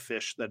tell a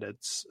fish that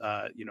it's,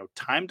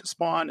 time to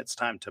spawn. It's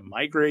time to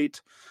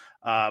migrate.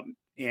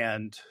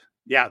 And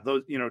yeah,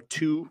 those,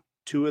 two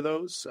of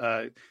those.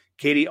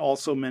 Katie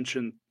also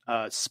mentioned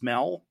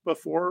smell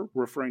before,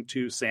 referring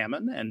to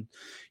salmon, and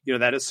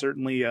that is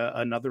certainly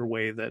another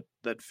way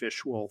that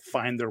fish will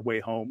find their way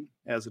home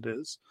as it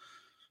is.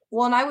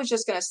 Well, and I was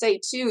just going to say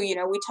too,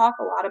 we talk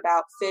a lot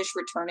about fish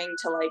returning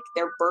to like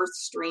their birth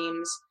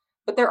streams,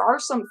 but there are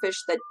some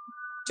fish that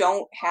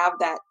don't have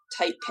that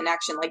tight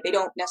connection. Like they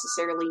don't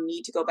necessarily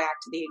need to go back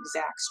to the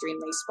exact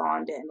stream they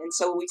spawned in, and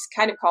so we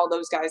kind of call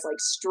those guys like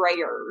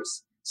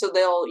strayers. So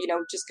they'll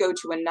just go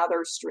to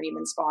another stream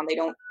and spawn. They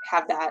don't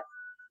have that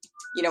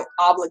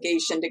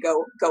obligation to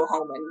go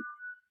home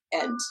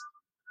and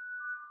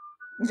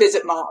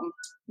visit mom,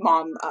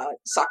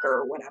 sucker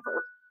or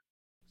whatever.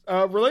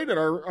 Related,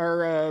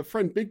 our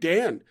friend Big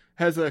Dan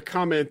has a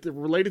comment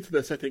related to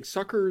this. I think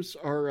suckers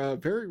are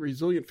very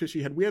resilient fish.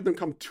 We had them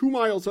come 2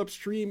 miles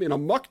upstream in a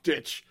muck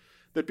ditch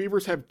that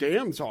beavers have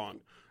dams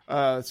on.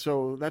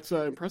 So that's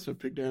impressive,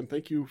 Big Dan.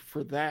 Thank you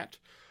for that.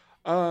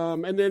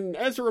 And then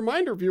as a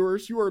reminder,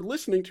 viewers, you are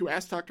listening to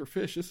Ask Dr.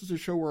 Fish. This is a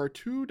show where our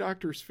two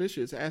doctors'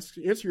 fishes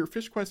answer your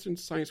fish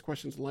questions, science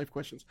questions, and life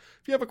questions.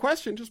 If you have a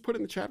question, just put it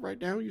in the chat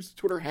right now. Use the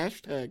Twitter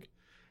hashtag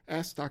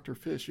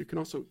AskDrFish. You can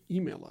also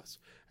email us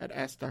at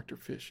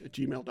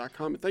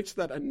AskDrFish@gmail.com. And thanks to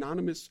that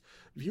anonymous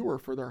viewer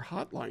for their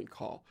hotline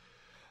call.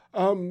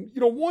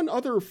 One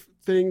other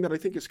thing that I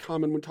think is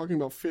common when talking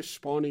about fish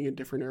spawning in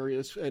different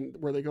areas and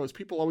where they go is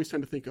people always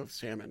tend to think of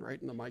salmon, right,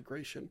 and the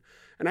migration.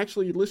 And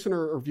actually,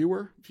 listener or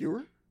viewer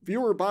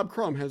Bob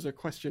Crum has a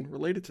question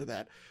related to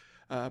that.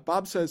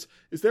 Bob says,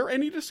 is there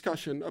any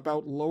discussion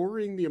about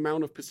lowering the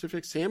amount of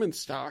Pacific salmon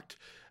stocked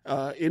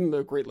in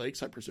the Great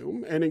Lakes, I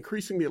presume, and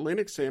increasing the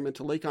Atlantic salmon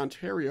to Lake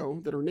Ontario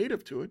that are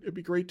native to it? It'd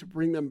be great to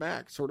bring them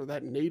back, sort of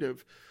that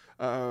native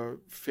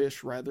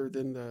fish rather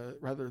than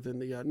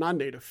the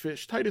non-native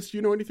fish. Titus, do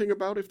you know anything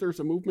about if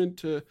there's a movement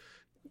to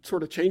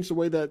sort of change the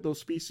way that those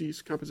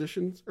species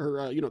compositions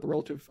or the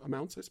relative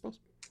amounts, I suppose?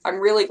 I'm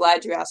really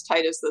glad you asked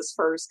Titus this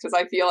first, because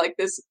I feel like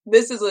this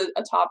is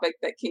a topic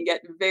that can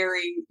get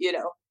very,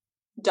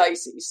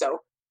 dicey. So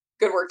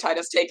good work,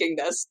 Titus, taking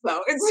this.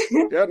 So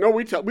yeah, no,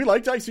 we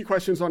like dicey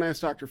questions on Ask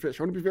Dr. Fish.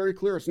 I want to be very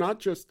clear. It's not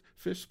just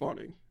fish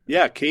spawning.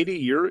 Yeah, Katie,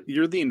 you're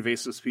the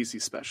invasive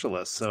species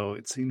specialist, so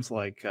it seems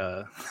like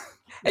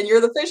and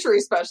you're the fishery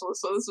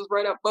specialist, so this is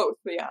right up both.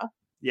 But yeah.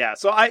 Yeah,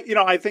 so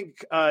I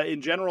think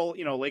in general,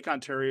 Lake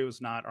Ontario is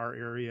not our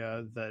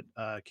area that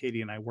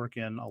Katie and I work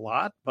in a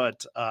lot,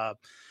 but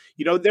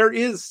there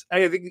is,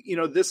 I think,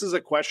 this is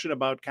a question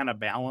about kind of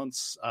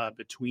balance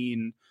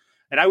between,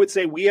 and I would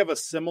say we have a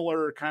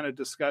similar kind of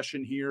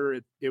discussion here.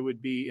 It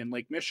would be in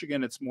Lake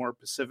Michigan, it's more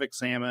Pacific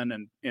salmon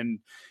and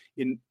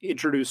in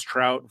introduced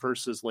trout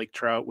versus lake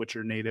trout, which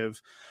are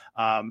native.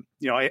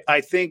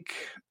 I think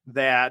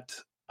that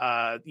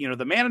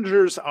the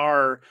managers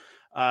are.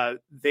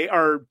 They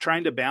are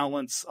trying to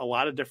balance a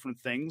lot of different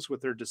things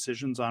with their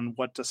decisions on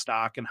what to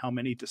stock and how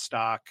many to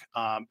stock.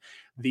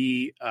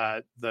 The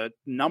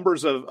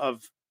numbers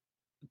of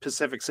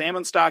Pacific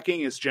salmon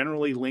stocking is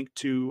generally linked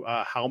to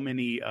how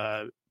many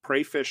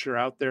prey fish are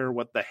out there,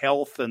 what the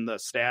health and the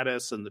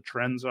status and the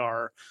trends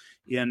are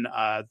in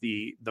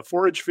the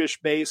forage fish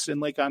base in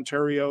Lake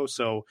Ontario.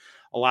 So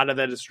a lot of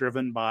that is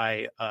driven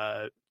by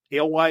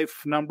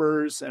alewife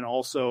numbers, and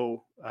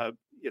also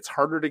it's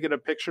harder to get a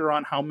picture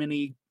on how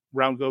many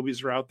round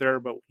gobies are out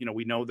there, but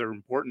we know they're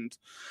important.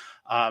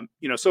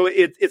 So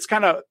it's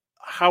kind of,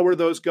 how are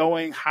those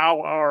going?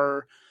 How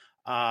are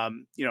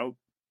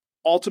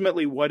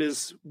ultimately what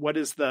is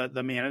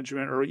the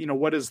management, or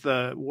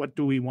what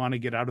do we want to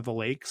get out of the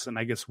lakes? And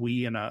I guess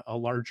we, in a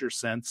larger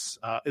sense,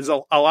 is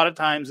a lot of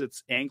times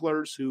it's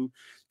anglers who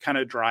kind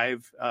of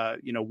drive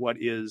what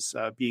is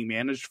being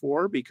managed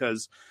for,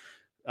 because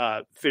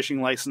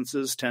fishing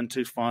licenses tend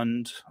to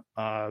fund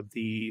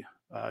the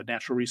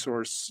natural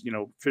resource,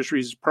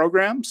 fisheries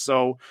programs.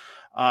 So,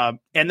 and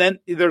then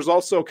there's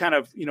also kind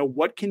of,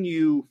 what can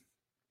you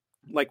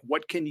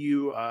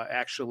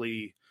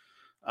actually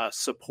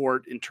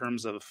support in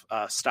terms of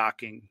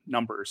stocking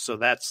numbers? So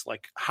that's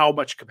like, how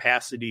much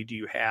capacity do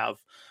you have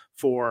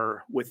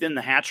for within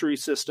the hatchery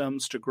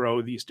systems to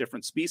grow these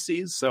different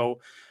species? So,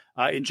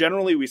 in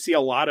generally, we see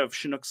a lot of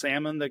Chinook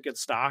salmon that get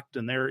stocked,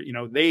 and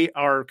they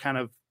are kind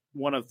of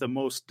one of the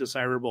most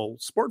desirable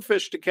sport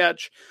fish to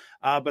catch,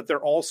 but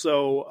they're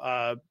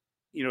also,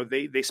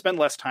 they spend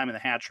less time in the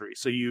hatchery.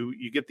 So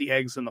you get the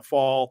eggs in the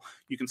fall,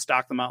 you can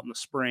stock them out in the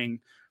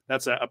spring.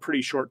 That's a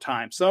pretty short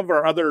time. Some of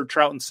our other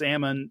trout and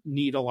salmon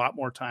need a lot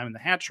more time in the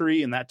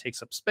hatchery, and that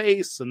takes up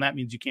space, and that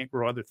means you can't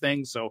grow other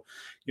things. So,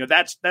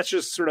 that's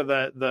just sort of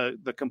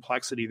the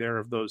complexity there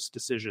of those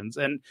decisions.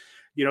 And,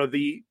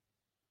 the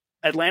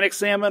Atlantic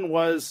salmon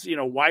was,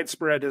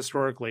 widespread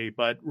historically,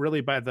 but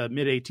really by the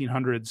mid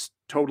 1800s,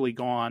 totally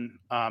gone.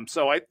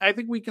 So I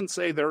think we can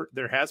say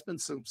there has been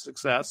some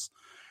success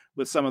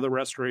with some of the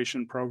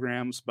restoration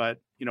programs, but,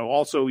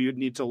 also you'd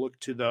need to look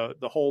to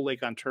the whole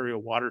Lake Ontario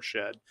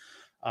watershed,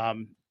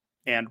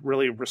 and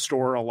really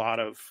restore a lot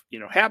of,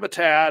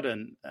 habitat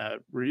and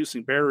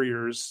reducing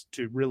barriers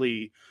to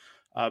really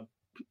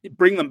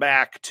bring them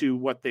back to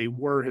what they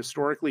were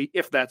historically,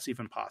 if that's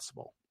even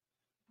possible.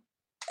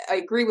 I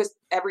agree with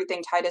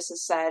everything Titus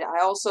has said.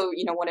 I also,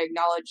 want to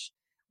acknowledge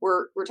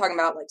we're talking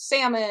about like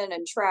salmon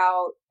and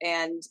trout,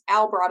 and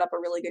Al brought up a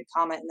really good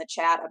comment in the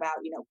chat about,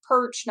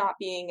 perch not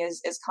being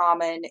as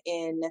common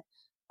in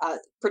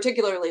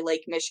particularly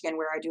Lake Michigan,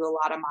 where I do a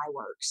lot of my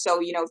work.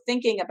 So,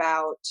 thinking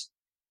about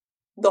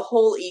the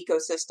whole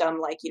ecosystem,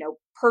 like,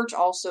 perch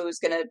also is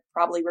going to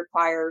probably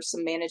require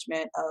some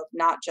management of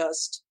not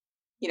just,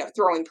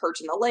 throwing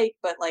perch in the lake,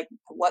 but like,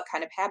 what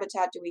kind of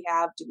habitat do we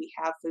have? Do we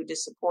have food to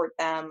support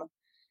them?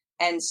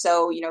 And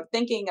so,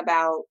 thinking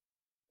about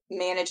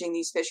managing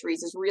these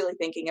fisheries is really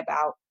thinking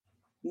about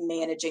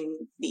managing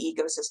the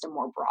ecosystem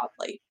more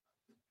broadly.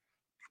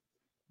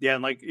 Yeah,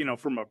 and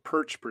from a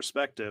perch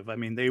perspective, I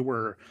mean, they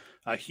were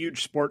a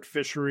huge sport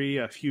fishery,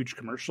 a huge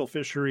commercial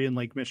fishery in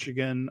Lake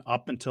Michigan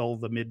up until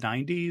the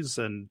mid-90s,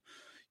 and,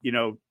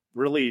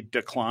 really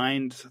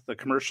declined. The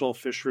commercial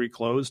fishery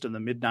closed in the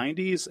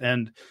mid-90s,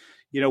 and,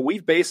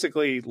 we've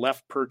basically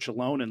left perch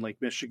alone in Lake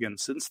Michigan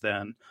since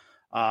then.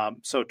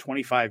 So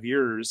 25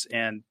 years,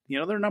 and,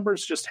 their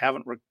numbers just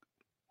haven't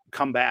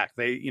come back.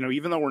 They,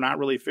 even though we're not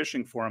really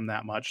fishing for them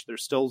that much,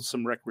 there's still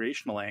some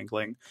recreational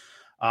angling.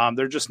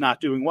 They're just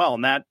not doing well.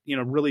 And that,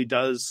 really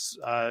does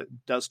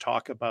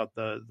talk about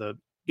the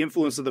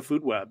influence of the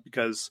food web,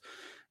 because,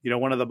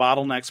 one of the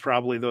bottlenecks,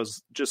 probably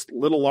those just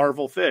little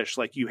larval fish.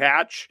 Like you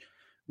hatch,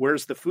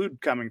 where's the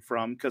food coming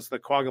from? Because the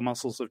quagga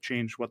mussels have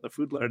changed what the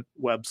food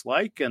web's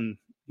like. And,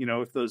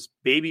 if those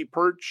baby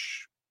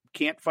perch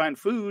can't find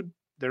food,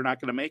 they're not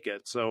going to make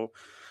it. So,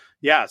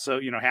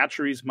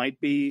 hatcheries might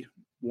be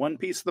one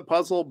piece of the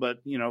puzzle, but,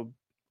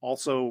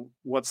 also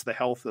what's the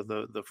health of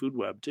the food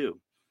web too.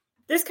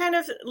 This kind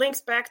of links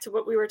back to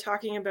what we were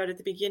talking about at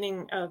the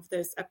beginning of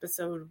this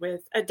episode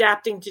with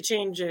adapting to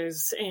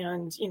changes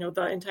and,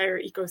 the entire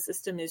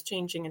ecosystem is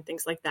changing and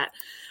things like that.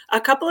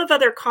 A couple of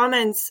other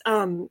comments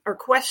or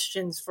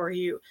questions for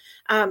you.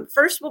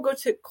 First, we'll go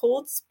to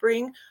Cold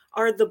Spring.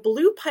 Are the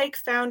blue pike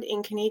found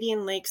in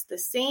Canadian lakes the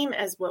same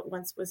as what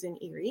once was in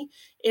Erie?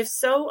 If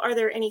so, are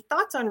there any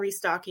thoughts on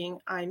restocking?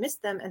 I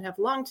missed them and have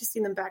longed to see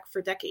them back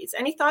for decades.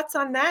 Any thoughts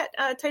on that,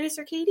 Titus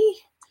or Katie?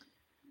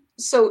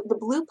 So the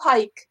blue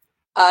pike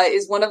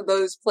is one of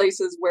those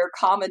places where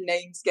common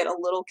names get a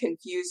little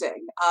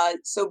confusing.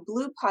 So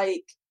blue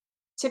pike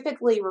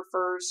typically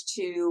refers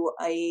to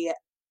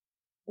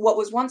what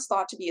was once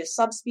thought to be a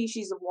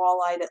subspecies of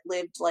walleye that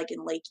lived like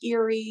in Lake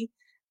Erie.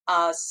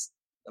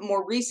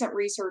 More recent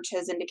research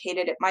has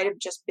indicated it might have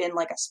just been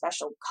like a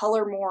special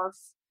color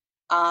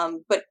morph.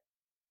 But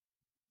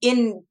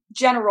in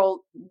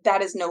general,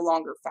 that is no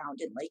longer found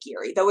in Lake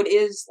Erie, though it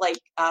is, like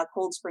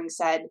Cold Spring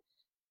said,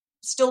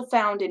 still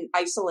found in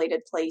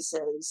isolated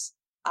places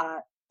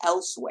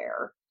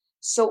elsewhere.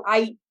 So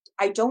I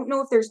don't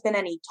know if there's been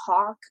any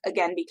talk,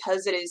 again,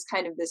 because it is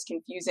kind of this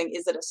confusing,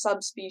 is it a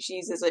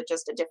subspecies? Is it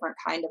just a different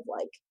kind of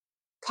like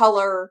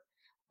color?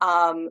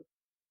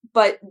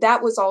 But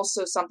that was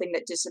also something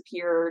that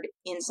disappeared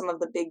in some of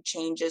the big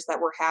changes that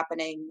were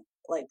happening,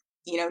 like,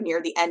 near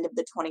the end of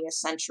the 20th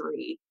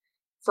century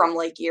from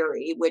Lake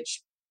Erie,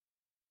 which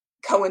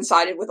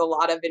coincided with a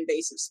lot of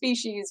invasive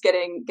species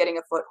getting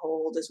a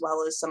foothold, as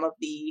well as some of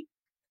the,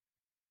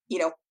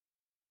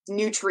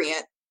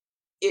 nutrient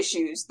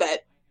issues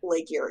that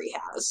Lake Erie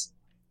has.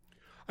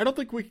 I don't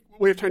think we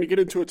have time to get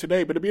into it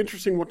today, but it'd be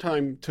interesting one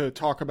time to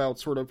talk about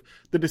sort of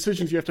the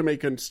decisions you have to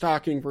make in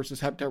stocking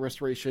versus habitat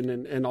restoration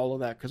and all of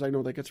that, because I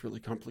know that gets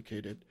really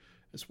complicated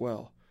as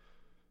well.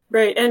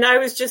 Right. And I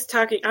was just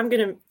talking, I'm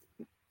going to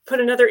put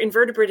another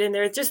invertebrate in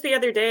there. Just the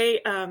other day,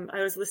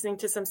 I was listening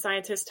to some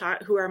scientists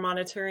who are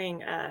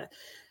monitoring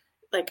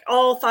like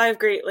all 5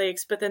 Great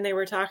Lakes, but then they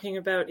were talking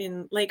about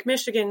in Lake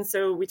Michigan.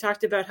 So we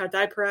talked about how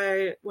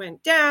diapari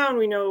went down.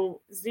 We know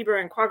zebra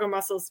and quagga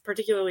mussels,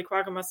 particularly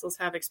quagga mussels,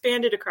 have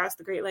expanded across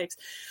the Great Lakes.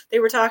 They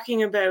were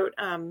talking about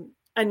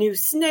a new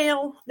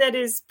snail that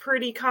is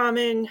pretty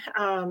common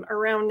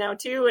around now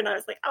too. And I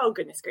was like, oh,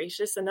 goodness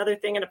gracious, another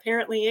thing. And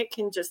apparently it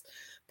can just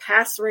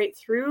pass right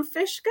through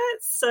fish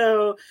guts.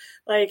 So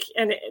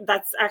and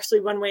that's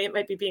actually one way it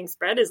might be being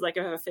spread, is like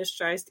if a fish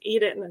tries to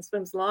eat it and then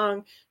swims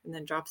along and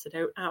then drops it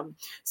out.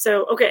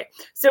 So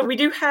we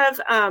do have,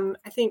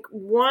 I think,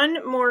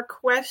 one more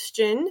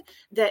question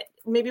that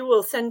maybe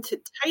we'll send to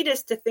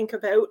Titus to think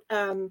about.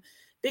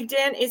 Big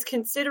Dan is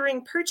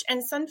considering perch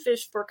and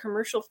sunfish for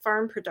commercial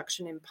farm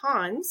production in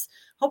ponds.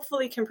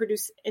 Hopefully can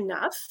produce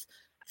enough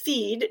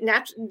feed.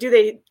 Do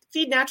they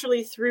feed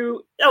naturally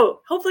through?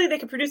 Hopefully they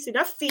can produce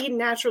enough feed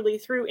naturally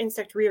through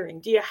insect rearing.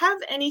 Do you have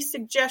any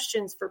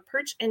suggestions for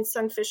perch and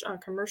sunfish on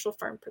commercial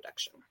farm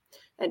production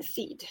and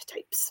feed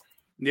types?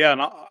 Yeah,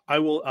 and I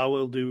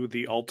will do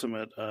the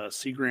ultimate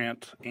Sea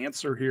Grant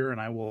answer here, and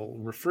I will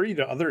refer you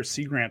to other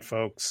Sea Grant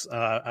folks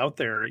out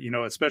there.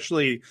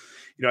 Especially,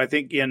 I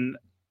think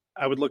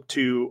I would look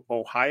to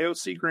Ohio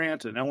Sea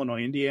Grant and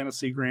Illinois, Indiana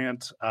Sea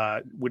Grant,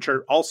 which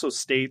are also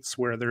states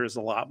where there is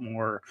a lot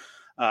more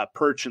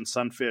perch and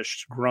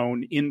sunfish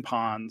grown in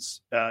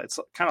ponds. It's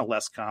kind of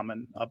less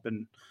common up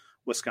in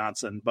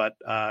Wisconsin, but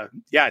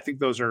I think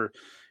those are,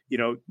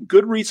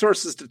 good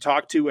resources to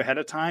talk to ahead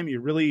of time. You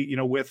really,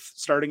 with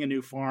starting a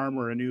new farm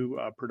or a new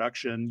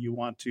production, you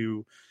want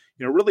to,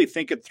 really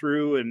think it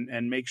through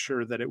and make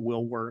sure that it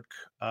will work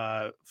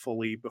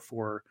fully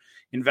before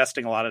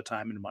investing a lot of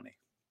time and money.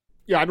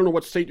 Yeah, I don't know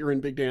what state you're in,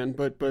 Big Dan,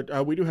 but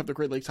we do have the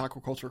Great Lakes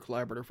Aquaculture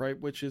Collaborative, right?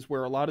 Which is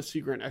where a lot of Sea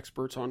Grant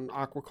experts on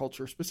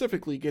aquaculture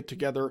specifically get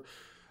together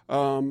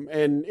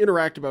and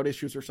interact about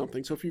issues or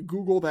something. So if you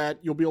Google that,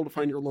 you'll be able to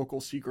find your local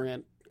Sea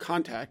Grant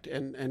contact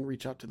and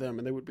reach out to them,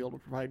 and they would be able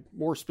to provide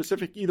more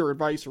specific either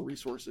advice or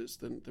resources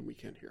than we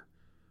can here.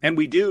 And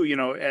we do,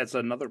 as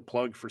another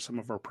plug for some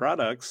of our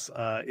products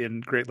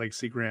in Great Lakes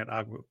Sea Grant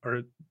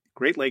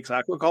Great Lakes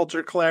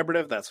Aquaculture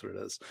Collaborative. That's what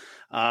it is.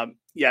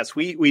 Yes,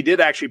 we did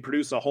actually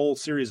produce a whole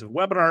series of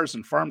webinars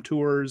and farm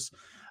tours.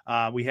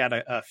 We had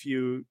a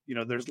few,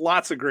 there's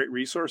lots of great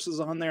resources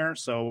on there.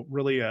 So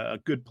really a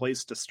good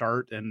place to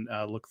start and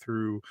look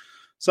through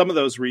some of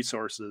those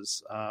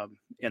resources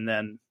and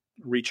then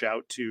reach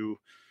out to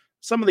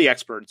some of the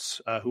experts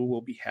who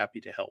will be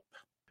happy to help.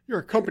 You're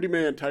a company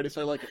man, Titus.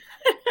 I like it.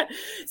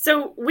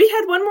 So we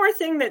had one more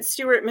thing that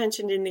Stuart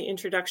mentioned in the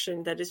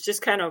introduction that is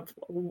just kind of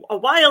a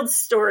wild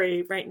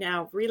story right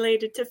now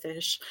related to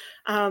fish.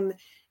 And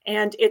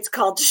it's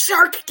called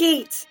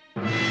Sharkgate.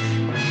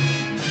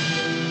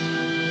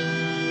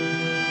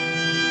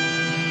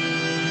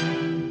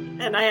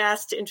 And and I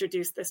asked to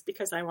introduce this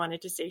because I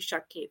wanted to say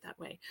Sharkgate that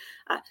way.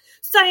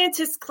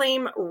 Scientists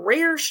claim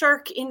rare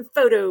shark in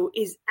photo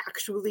is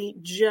actually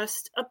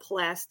just a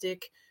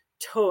plastic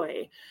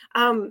toy.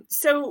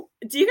 So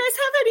do you guys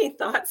have any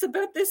thoughts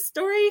about this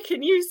story?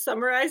 Can you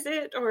summarize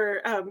it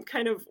or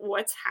kind of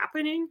what's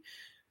happening?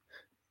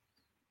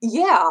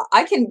 Yeah,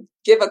 I can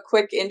give a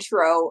quick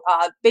intro.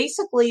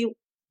 Basically,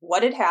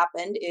 what had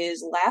happened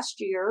is last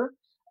year,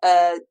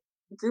 a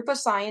group of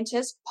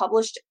scientists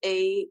published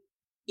a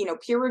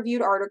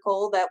peer-reviewed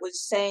article that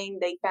was saying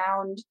they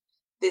found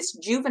this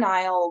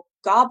juvenile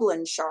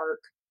goblin shark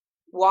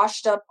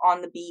washed up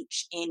on the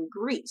beach in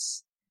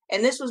Greece.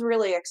 And this was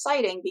really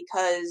exciting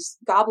because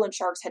goblin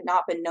sharks had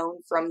not been known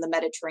from the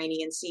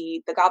Mediterranean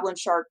Sea. The goblin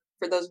shark,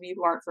 for those of you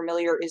who aren't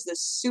familiar, is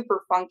this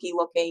super funky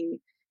looking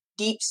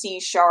deep sea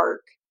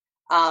shark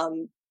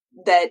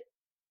that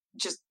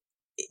just,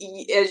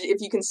 if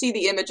you can see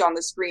the image on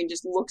the screen,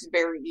 just looks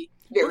very,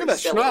 very Look at that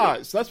silly.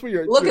 schnoz. That's what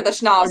you're. Look at the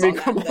schnoz. I mean,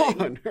 on come that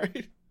thing. on,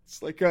 right?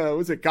 It's like,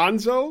 was it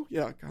Gonzo?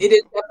 Yeah, Gonzo. It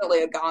is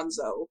definitely a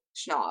gonzo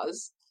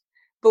schnoz.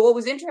 But what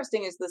was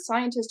interesting is the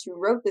scientist who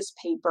wrote this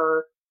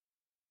paper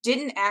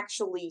didn't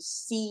actually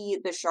see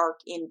the shark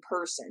in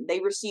person. They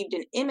received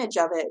an image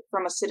of it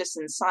from a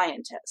citizen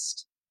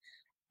scientist.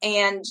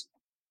 And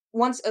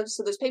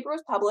so this paper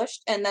was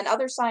published, and then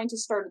other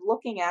scientists started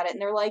looking at it,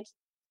 and they're like,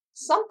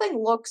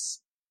 something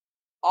looks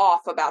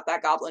off about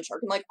that goblin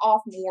shark, and like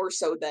off more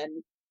so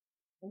than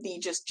the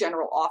just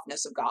general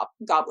offness of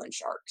goblin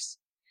sharks.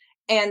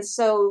 And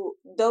so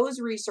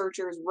those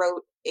researchers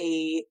wrote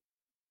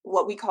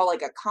what we call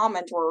like a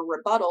comment or a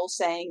rebuttal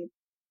saying,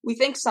 we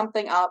think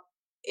something up.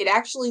 It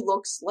actually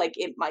looks like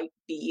it might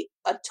be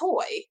a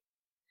toy.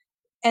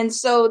 And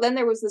so then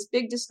there was this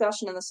big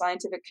discussion in the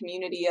scientific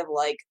community of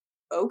like,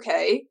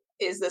 okay,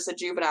 is this a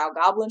juvenile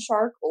goblin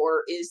shark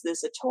or is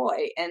this a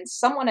toy? And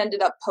someone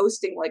ended up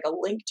posting like a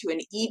link to an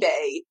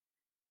eBay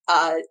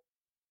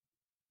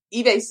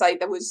site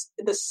that was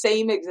the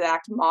same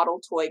exact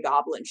model toy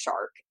goblin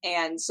shark.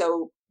 And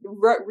so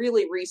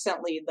really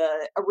recently,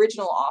 the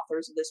original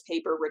authors of this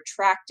paper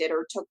retracted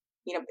or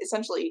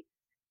essentially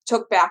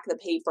took back the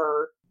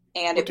paper.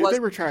 And did they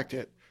retract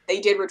it? They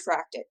did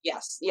retract it,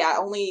 yes. Yeah,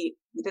 only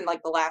within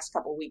like the last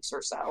couple weeks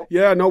or so.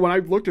 Yeah, no, when I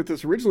looked at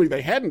this originally,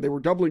 they hadn't. They were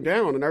doubling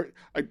down. And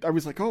I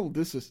was like, oh,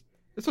 it's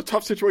a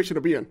tough situation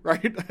to be in,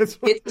 right? It's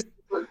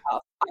super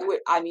tough.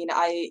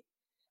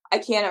 I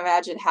can't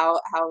imagine how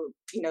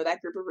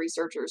that group of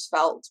researchers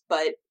felt.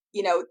 But,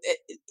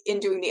 in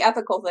doing the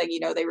ethical thing,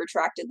 they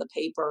retracted the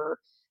paper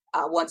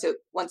once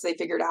they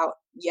figured out,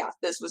 yeah,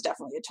 this was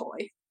definitely a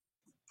toy.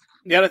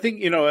 Yeah, I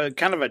think,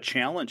 kind of a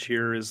challenge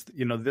here is,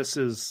 this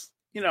is,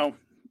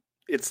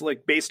 it's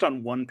like based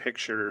on one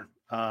picture.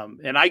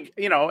 And I,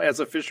 as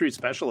a fisheries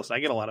specialist, I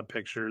get a lot of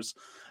pictures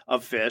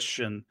of fish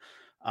and,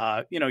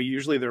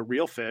 usually they're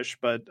real fish,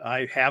 but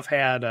I have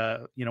had,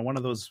 one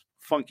of those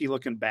funky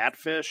looking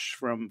batfish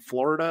from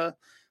Florida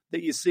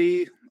that you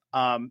see.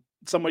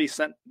 Somebody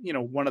sent,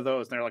 one of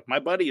those and they're like, my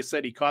buddy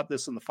said he caught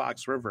this in the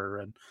Fox River.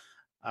 And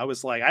I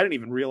was like, I didn't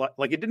even realize,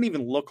 like, it didn't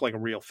even look like a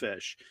real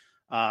fish.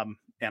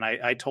 And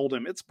I told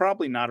him it's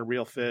probably not a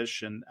real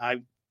fish. And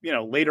I,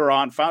 later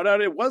on found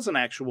out it was an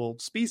actual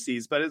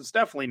species, but it's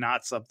definitely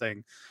not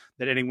something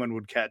that anyone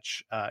would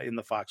catch in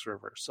the Fox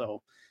River.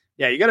 So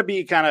yeah, you got to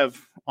be kind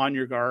of on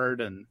your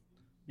guard and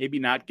maybe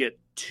not get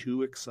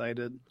too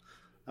excited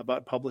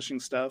about publishing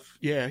stuff.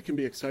 Yeah, it can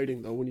be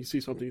exciting though when you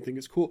see something you think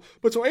is cool.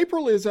 But so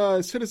April is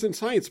Citizen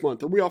Science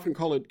Month, or we often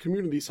call it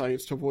community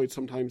science to avoid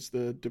sometimes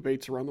the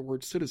debates around the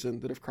word citizen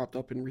that have cropped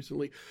up in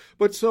recently.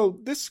 But so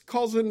this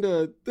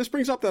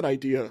brings up that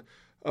idea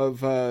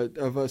of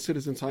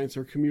citizen science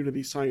or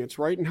community science,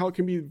 right? And how it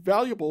can be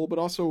valuable, but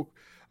also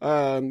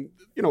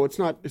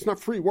it's not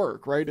free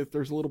work, right? If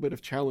there's a little bit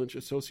of challenge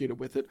associated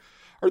with it.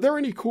 Are there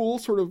any cool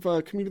sort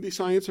of community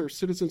science or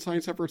citizen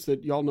science efforts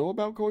that y'all know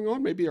about going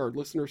on? Maybe our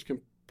listeners can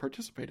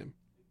participate in.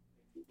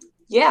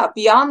 Yeah,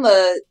 beyond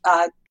the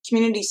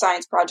community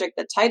science project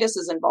that Titus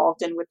is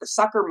involved in with the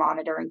sucker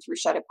monitoring through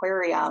Shedd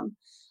Aquarium,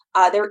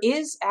 there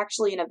is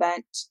actually an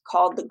event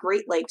called the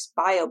Great Lakes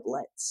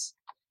BioBlitz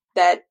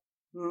that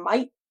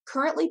might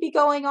currently be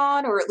going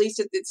on, or at least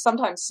it's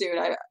sometime soon.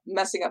 I'm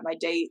messing up my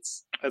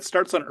dates. It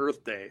starts on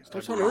Earth Day.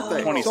 So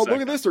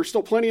look at this. There's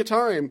still plenty of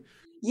time.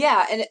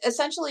 Yeah, and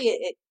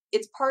essentially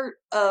it's part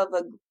of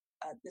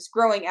this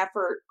growing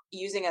effort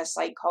using a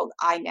site called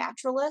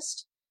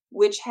iNaturalist,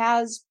 which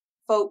has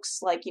folks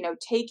like,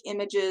 take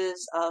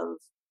images of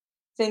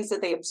things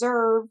that they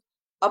observe,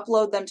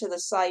 upload them to the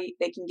site.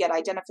 They can get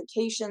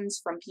identifications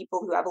from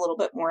people who have a little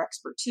bit more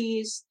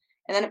expertise.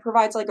 And then it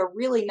provides like a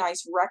really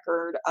nice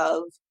record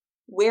of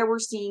where we're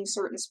seeing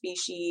certain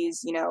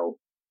species,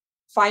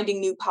 finding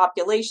new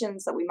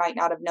populations that we might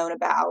not have known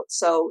about.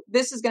 So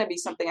this is going to be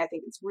something I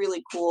think it's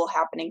really cool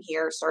happening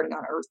here starting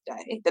on Earth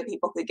Day that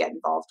people could get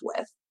involved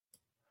with.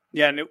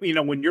 Yeah,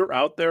 and when you're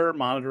out there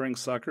monitoring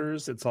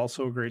suckers, it's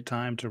also a great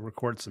time to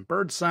record some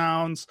bird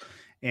sounds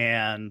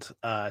and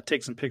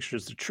take some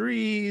pictures of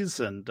trees.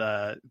 And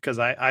because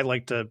I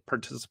like to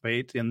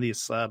participate in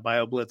these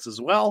BioBlitz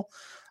as well.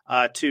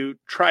 to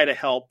try to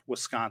help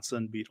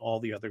Wisconsin beat all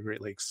the other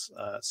Great Lakes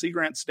Sea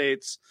Grant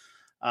states,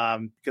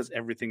 because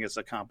everything is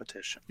a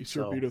competition. You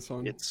sure beat us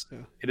on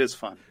it is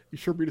fun. You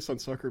sure beat us on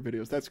sucker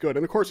videos. That's good.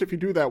 And of course, if you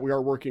do that, we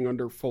are working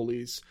under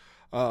Foley's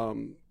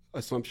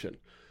assumption.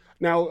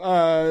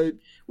 Now,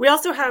 we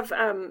also have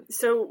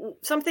so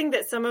something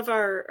that some of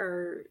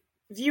our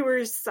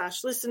viewers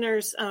 /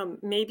 listeners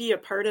may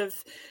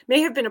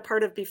have been a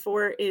part of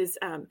before is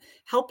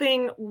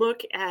helping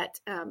look at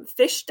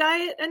fish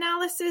diet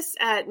analysis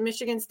at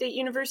Michigan State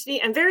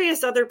University and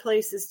various other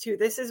places too.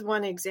 This is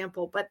one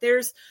example, but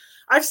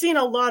I've seen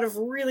a lot of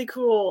really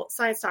cool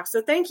science talks.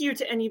 So thank you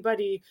to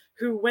anybody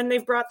who, when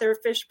they've brought their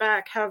fish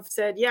back, have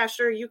said, yeah,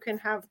 sure, you can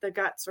have the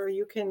guts or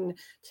you can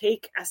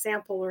take a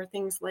sample or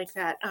things like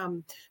that.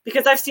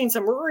 Because I've seen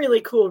some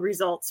really cool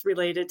results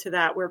related to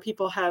that, where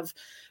people have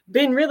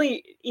been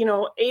really,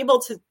 able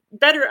to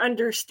better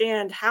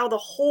understand how the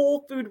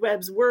whole food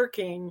web's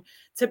working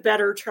to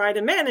better try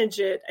to manage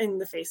it in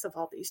the face of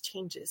all these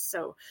changes.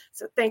 So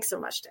thanks so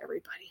much to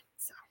everybody.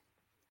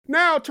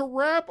 Now, to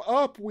wrap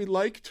up, we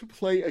like to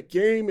play a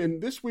game,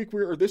 and this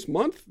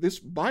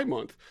by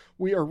month,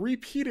 we are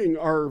repeating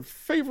our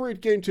favorite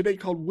game today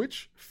called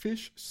Which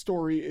Fish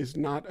Story is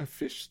Not a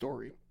Fish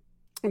Story?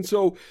 And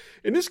so,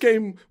 in this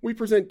game, we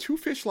present 2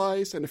 fish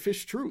lies and a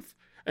fish truth.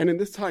 And in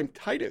this time,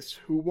 Titus,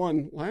 who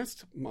won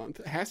last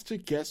month, has to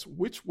guess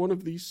which one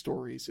of these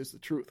stories is the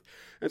truth.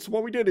 And so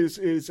what we did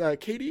is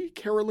Katie,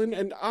 Carolyn,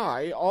 and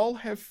I all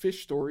have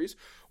fish stories.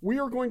 We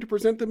are going to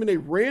present them in a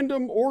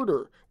random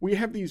order. We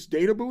have these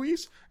data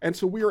buoys, and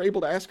so we are able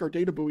to ask our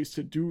data buoys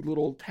to do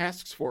little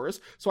tasks for us.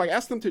 So I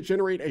asked them to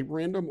generate a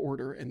random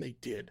order, and they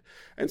did.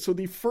 And so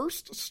the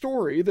first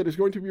story that is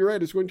going to be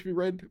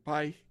read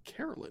by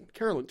Carolyn.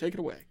 Carolyn, take it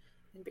away.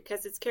 And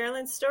because it's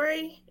Carolyn's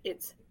story,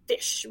 it's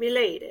fish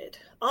related.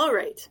 All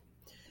right.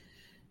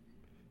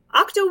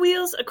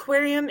 Octowheel's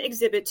aquarium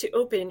exhibit to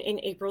open in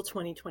April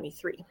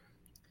 2023.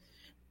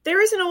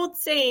 There is an old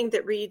saying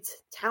that reads,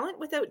 "Talent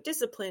without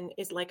discipline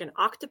is like an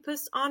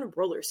octopus on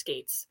roller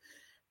skates."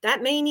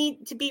 That may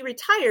need to be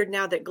retired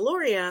now that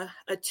Gloria,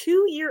 a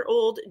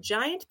 2-year-old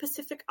giant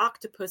Pacific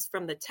octopus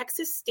from the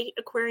Texas State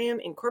Aquarium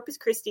in Corpus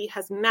Christi,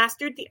 has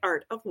mastered the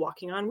art of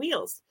walking on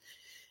wheels.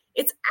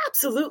 "It's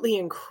absolutely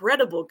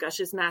incredible,"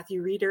 gushes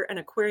Matthew Reeder, an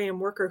aquarium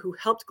worker who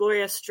helped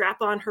Gloria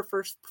strap on her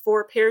first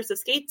 4 pairs of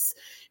skates.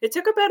 "It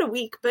took about a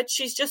week, but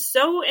she's just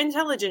so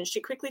intelligent she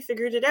quickly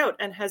figured it out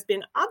and has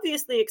been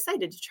obviously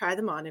excited to try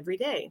them on every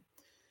day."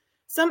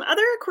 Some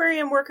other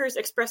aquarium workers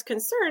express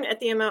concern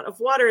at the amount of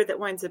water that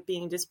winds up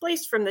being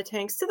displaced from the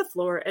tanks to the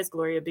floor as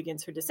Gloria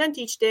begins her descent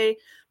each day,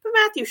 but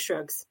Matthew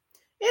shrugs.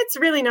 It's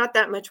really not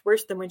that much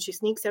worse than when she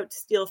sneaks out to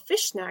steal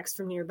fish snacks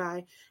from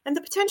nearby, and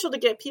the potential to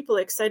get people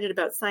excited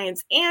about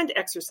science and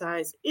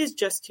exercise is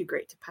just too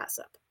great to pass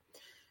up.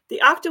 The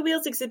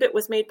Octowheels exhibit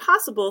was made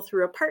possible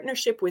through a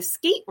partnership with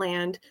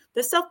Skateland,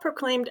 the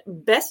self-proclaimed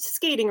best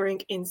skating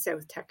rink in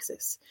South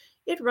Texas.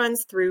 It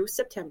runs through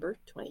September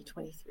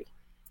 2023.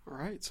 All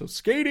right, so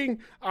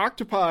skating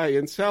octopi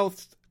in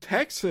South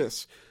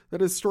Texas.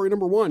 That is story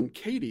number 1.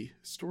 Katie,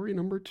 story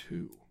number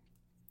 2.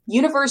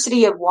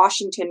 University of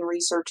Washington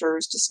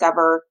researchers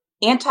discover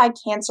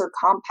anti-cancer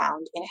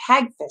compound in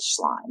hagfish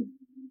slime.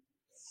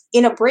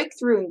 In a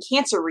breakthrough in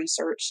cancer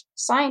research,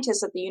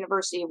 scientists at the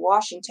University of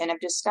Washington have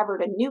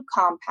discovered a new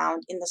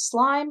compound in the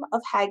slime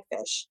of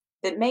hagfish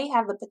that may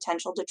have the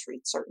potential to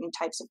treat certain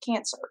types of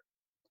cancer.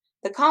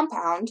 The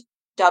compound,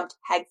 dubbed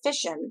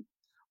hagfishin,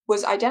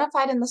 was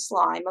identified in the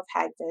slime of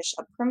hagfish,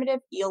 a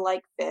primitive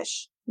eel-like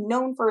fish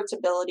known for its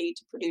ability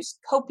to produce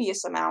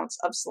copious amounts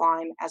of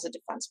slime as a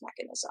defense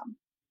mechanism.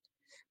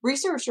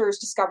 Researchers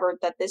discovered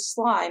that this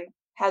slime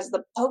has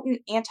the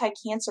potent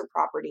anti-cancer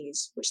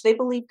properties, which they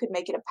believe could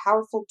make it a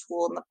powerful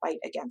tool in the fight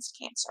against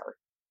cancer.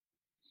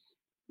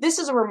 "This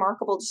is a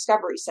remarkable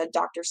discovery," said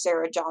Dr.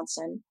 Sarah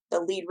Johnson,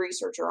 the lead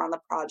researcher on the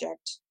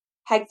project.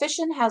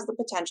 "Hagfishin has the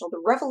potential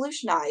to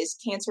revolutionize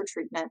cancer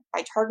treatment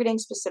by targeting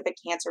specific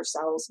cancer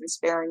cells and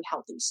sparing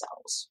healthy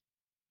cells."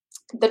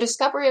 The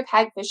discovery of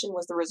hagfishin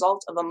was the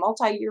result of a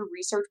multi-year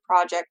research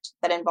project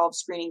that involved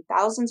screening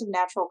thousands of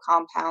natural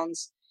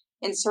compounds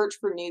in search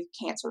for new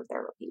cancer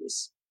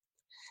therapies.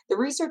 The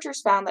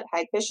researchers found that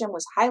hagfishin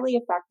was highly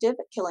effective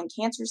at killing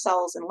cancer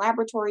cells in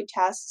laboratory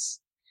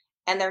tests,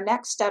 and their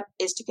next step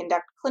is to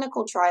conduct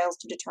clinical trials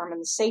to determine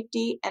the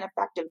safety and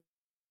effectiveness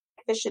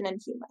of hagfishin in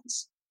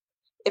humans.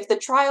 If the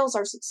trials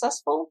are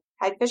successful,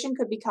 hagfishin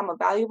could become a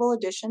valuable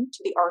addition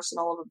to the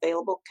arsenal of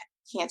available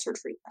cancer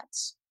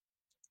treatments.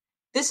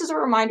 "This is a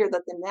reminder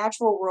that the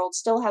natural world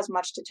still has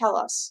much to tell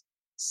us,"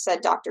 said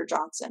Dr.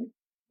 Johnson.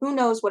 "Who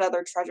knows what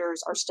other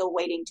treasures are still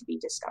waiting to be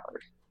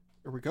discovered."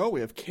 There we go. We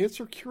have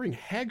cancer-curing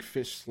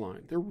hagfish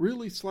slime. They're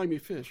really slimy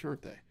fish,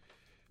 aren't they?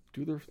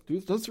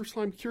 Does their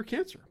slime cure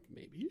cancer?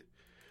 Maybe.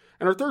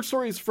 And our third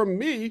story is from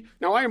me.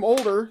 Now, I am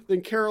older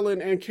than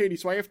Carolyn and Katie,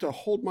 so I have to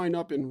hold mine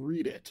up and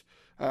read it.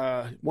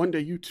 One day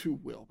you too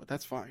will, but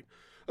that's fine.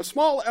 A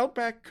small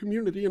outback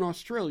community in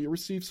Australia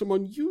received some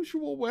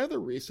unusual weather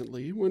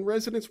recently when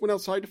residents went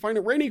outside to find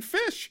a raining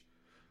fish.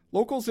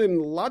 Locals in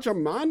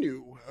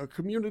Lajamanu, a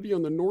community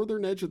on the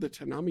northern edge of the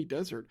Tanami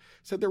Desert,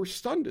 said they were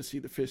stunned to see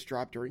the fish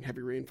drop during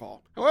heavy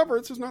rainfall. However,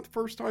 this is not the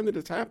first time that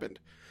it's happened.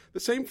 The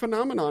same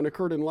phenomenon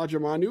occurred in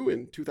Lajamanu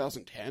in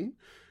 2010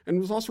 and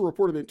was also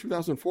reported in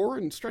 2004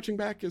 and stretching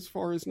back as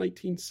far as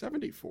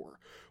 1974.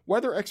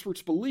 Weather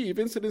experts believe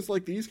incidents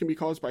like these can be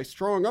caused by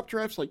strong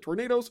updrafts like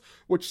tornadoes,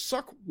 which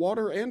suck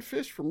water and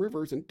fish from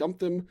rivers and dump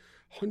them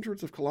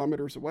hundreds of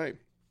kilometers away.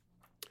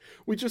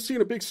 We just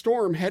seen a big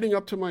storm heading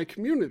up to my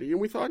community, and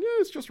we thought, yeah,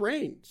 it's just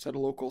rain, said a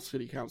local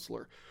city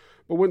councilor.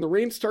 But when the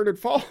rain started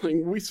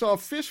falling, we saw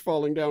fish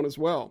falling down as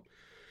well.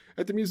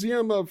 At the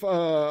Museum and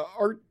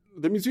Art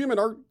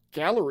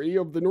Gallery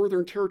of the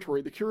Northern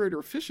Territory, the curator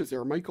of fishes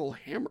there, Michael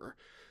Hammer,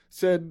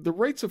 said the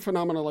rates of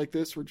phenomena like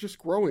this were just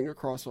growing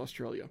across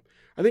Australia.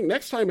 I think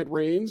next time it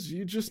rains,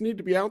 you just need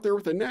to be out there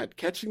with a net,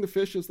 catching the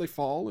fish as they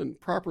fall and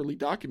properly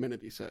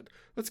documented, he said.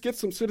 Let's get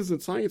some citizen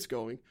science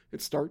going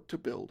and start to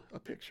build a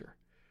picture.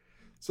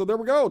 So there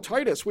we go,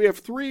 Titus. We have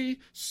 3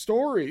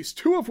 stories,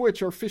 2 of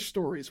which are fish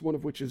stories, 1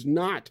 of which is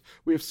not.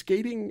 We have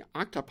skating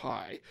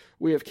octopi,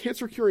 we have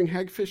cancer-curing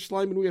hagfish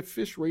slime, and we have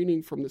fish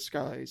raining from the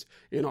skies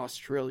in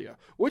Australia.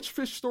 Which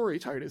fish story,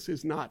 Titus,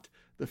 is not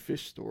the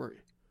fish story?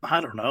 I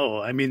don't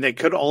know. I mean, they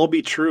could all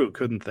be true,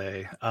 couldn't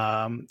they?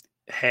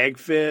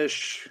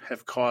 Hagfish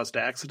have caused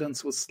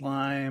accidents with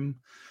slime.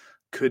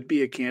 Could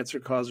be a cancer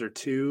causer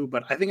too,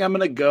 but I think I'm going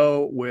to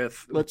go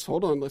with... Let's do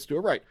it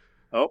right.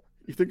 Oh.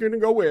 You think you're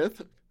going to go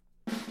with...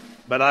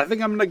 But I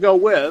think I'm going to go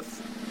with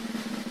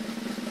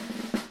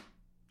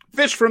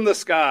fish from the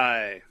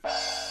sky.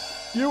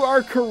 You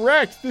are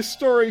correct. This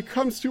story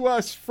comes to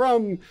us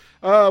from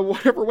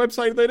whatever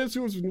website that is,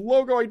 whose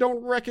logo I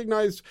don't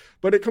recognize,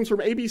 but it comes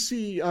from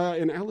ABC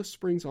in Alice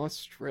Springs,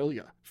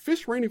 Australia.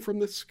 Fish raining from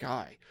the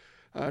sky.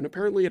 And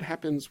apparently it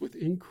happens with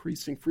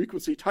increasing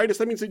frequency. Titus,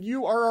 that means that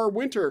you are our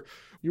winter.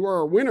 You are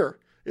our winner.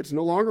 It's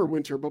no longer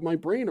winter, but my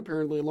brain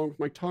apparently, along with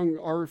my tongue,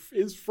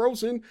 is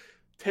frozen.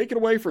 Take it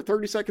away for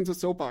 30 seconds of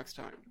soapbox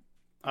time.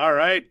 All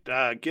right,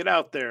 get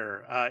out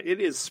there.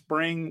 It is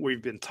spring.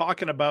 We've been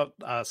talking about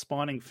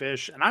spawning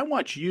fish, and I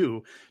want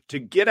you to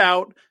get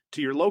out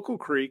to your local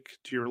creek,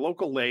 to your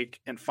local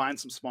lake, and find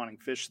some spawning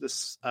fish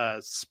this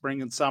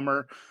spring and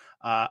summer.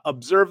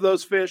 Observe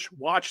those fish,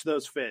 watch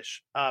those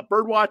fish.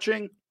 Bird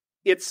watching,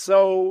 it's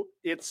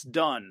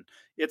done.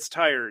 It's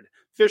tired.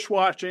 Fish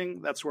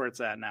watching, that's where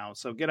it's at now.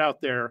 So get out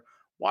there,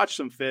 watch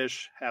some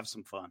fish, have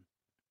some fun.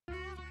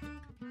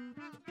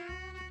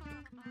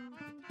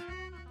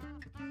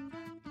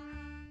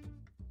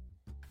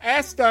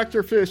 Ask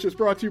Dr. Fish is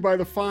brought to you by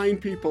the fine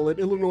people at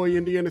Illinois,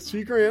 Indiana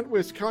Sea Grant,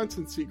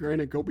 Wisconsin Sea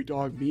Grant, and Gobi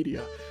Dog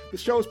Media. The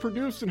show is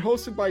produced and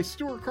hosted by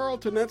Stuart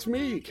Carlton, that's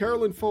me,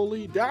 Carolyn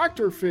Foley,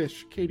 Dr.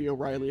 Fish, Katie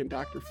O'Reilly, and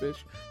Dr.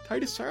 Fish,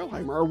 Titus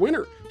Seilheimer, our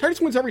winner.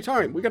 Titus wins every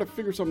time. We got to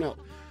figure something out.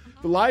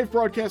 The live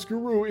broadcast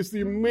guru is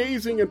the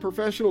amazing and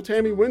professional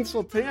Tammy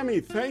Winslow.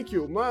 Tammy, thank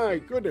you. My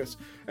goodness.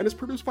 And it's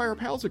produced by our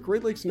pals at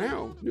Great Lakes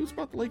Now. News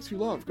about the lakes you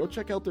love. Go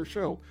check out their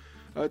show.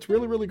 It's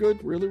really, really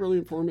good, really, really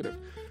informative.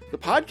 The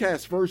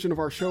podcast version of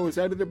our show is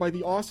edited by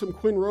the awesome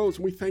Quinn Rose,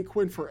 and we thank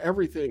Quinn for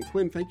everything.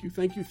 Quinn, thank you,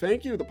 thank you,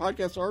 thank you. The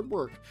podcast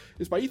artwork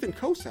is by Ethan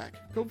Kosak.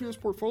 Go view his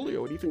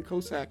portfolio at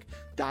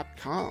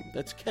ethankosak.com.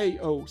 That's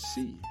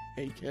Kosak.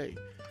 If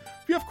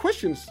you have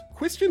questions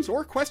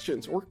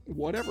or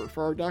whatever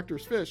for our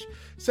Doctor's Fish,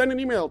 send an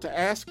email to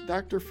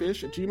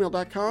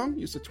askdrfish@gmail.com.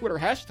 Use the Twitter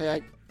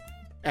hashtag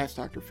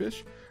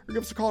AskDrFish, or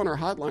give us a call on our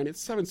hotline at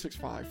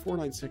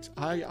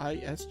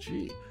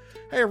 765-496-IISG.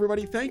 Hey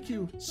everybody, thank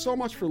you so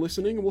much for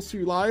listening, and we'll see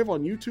you live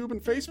on YouTube and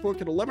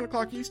Facebook at 11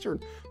 o'clock Eastern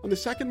on the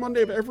second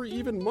Monday of every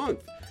even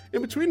month.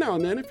 In between now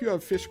and then, if you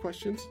have fish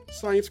questions,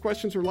 science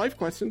questions, or life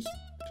questions,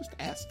 just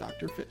ask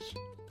Dr. Fish.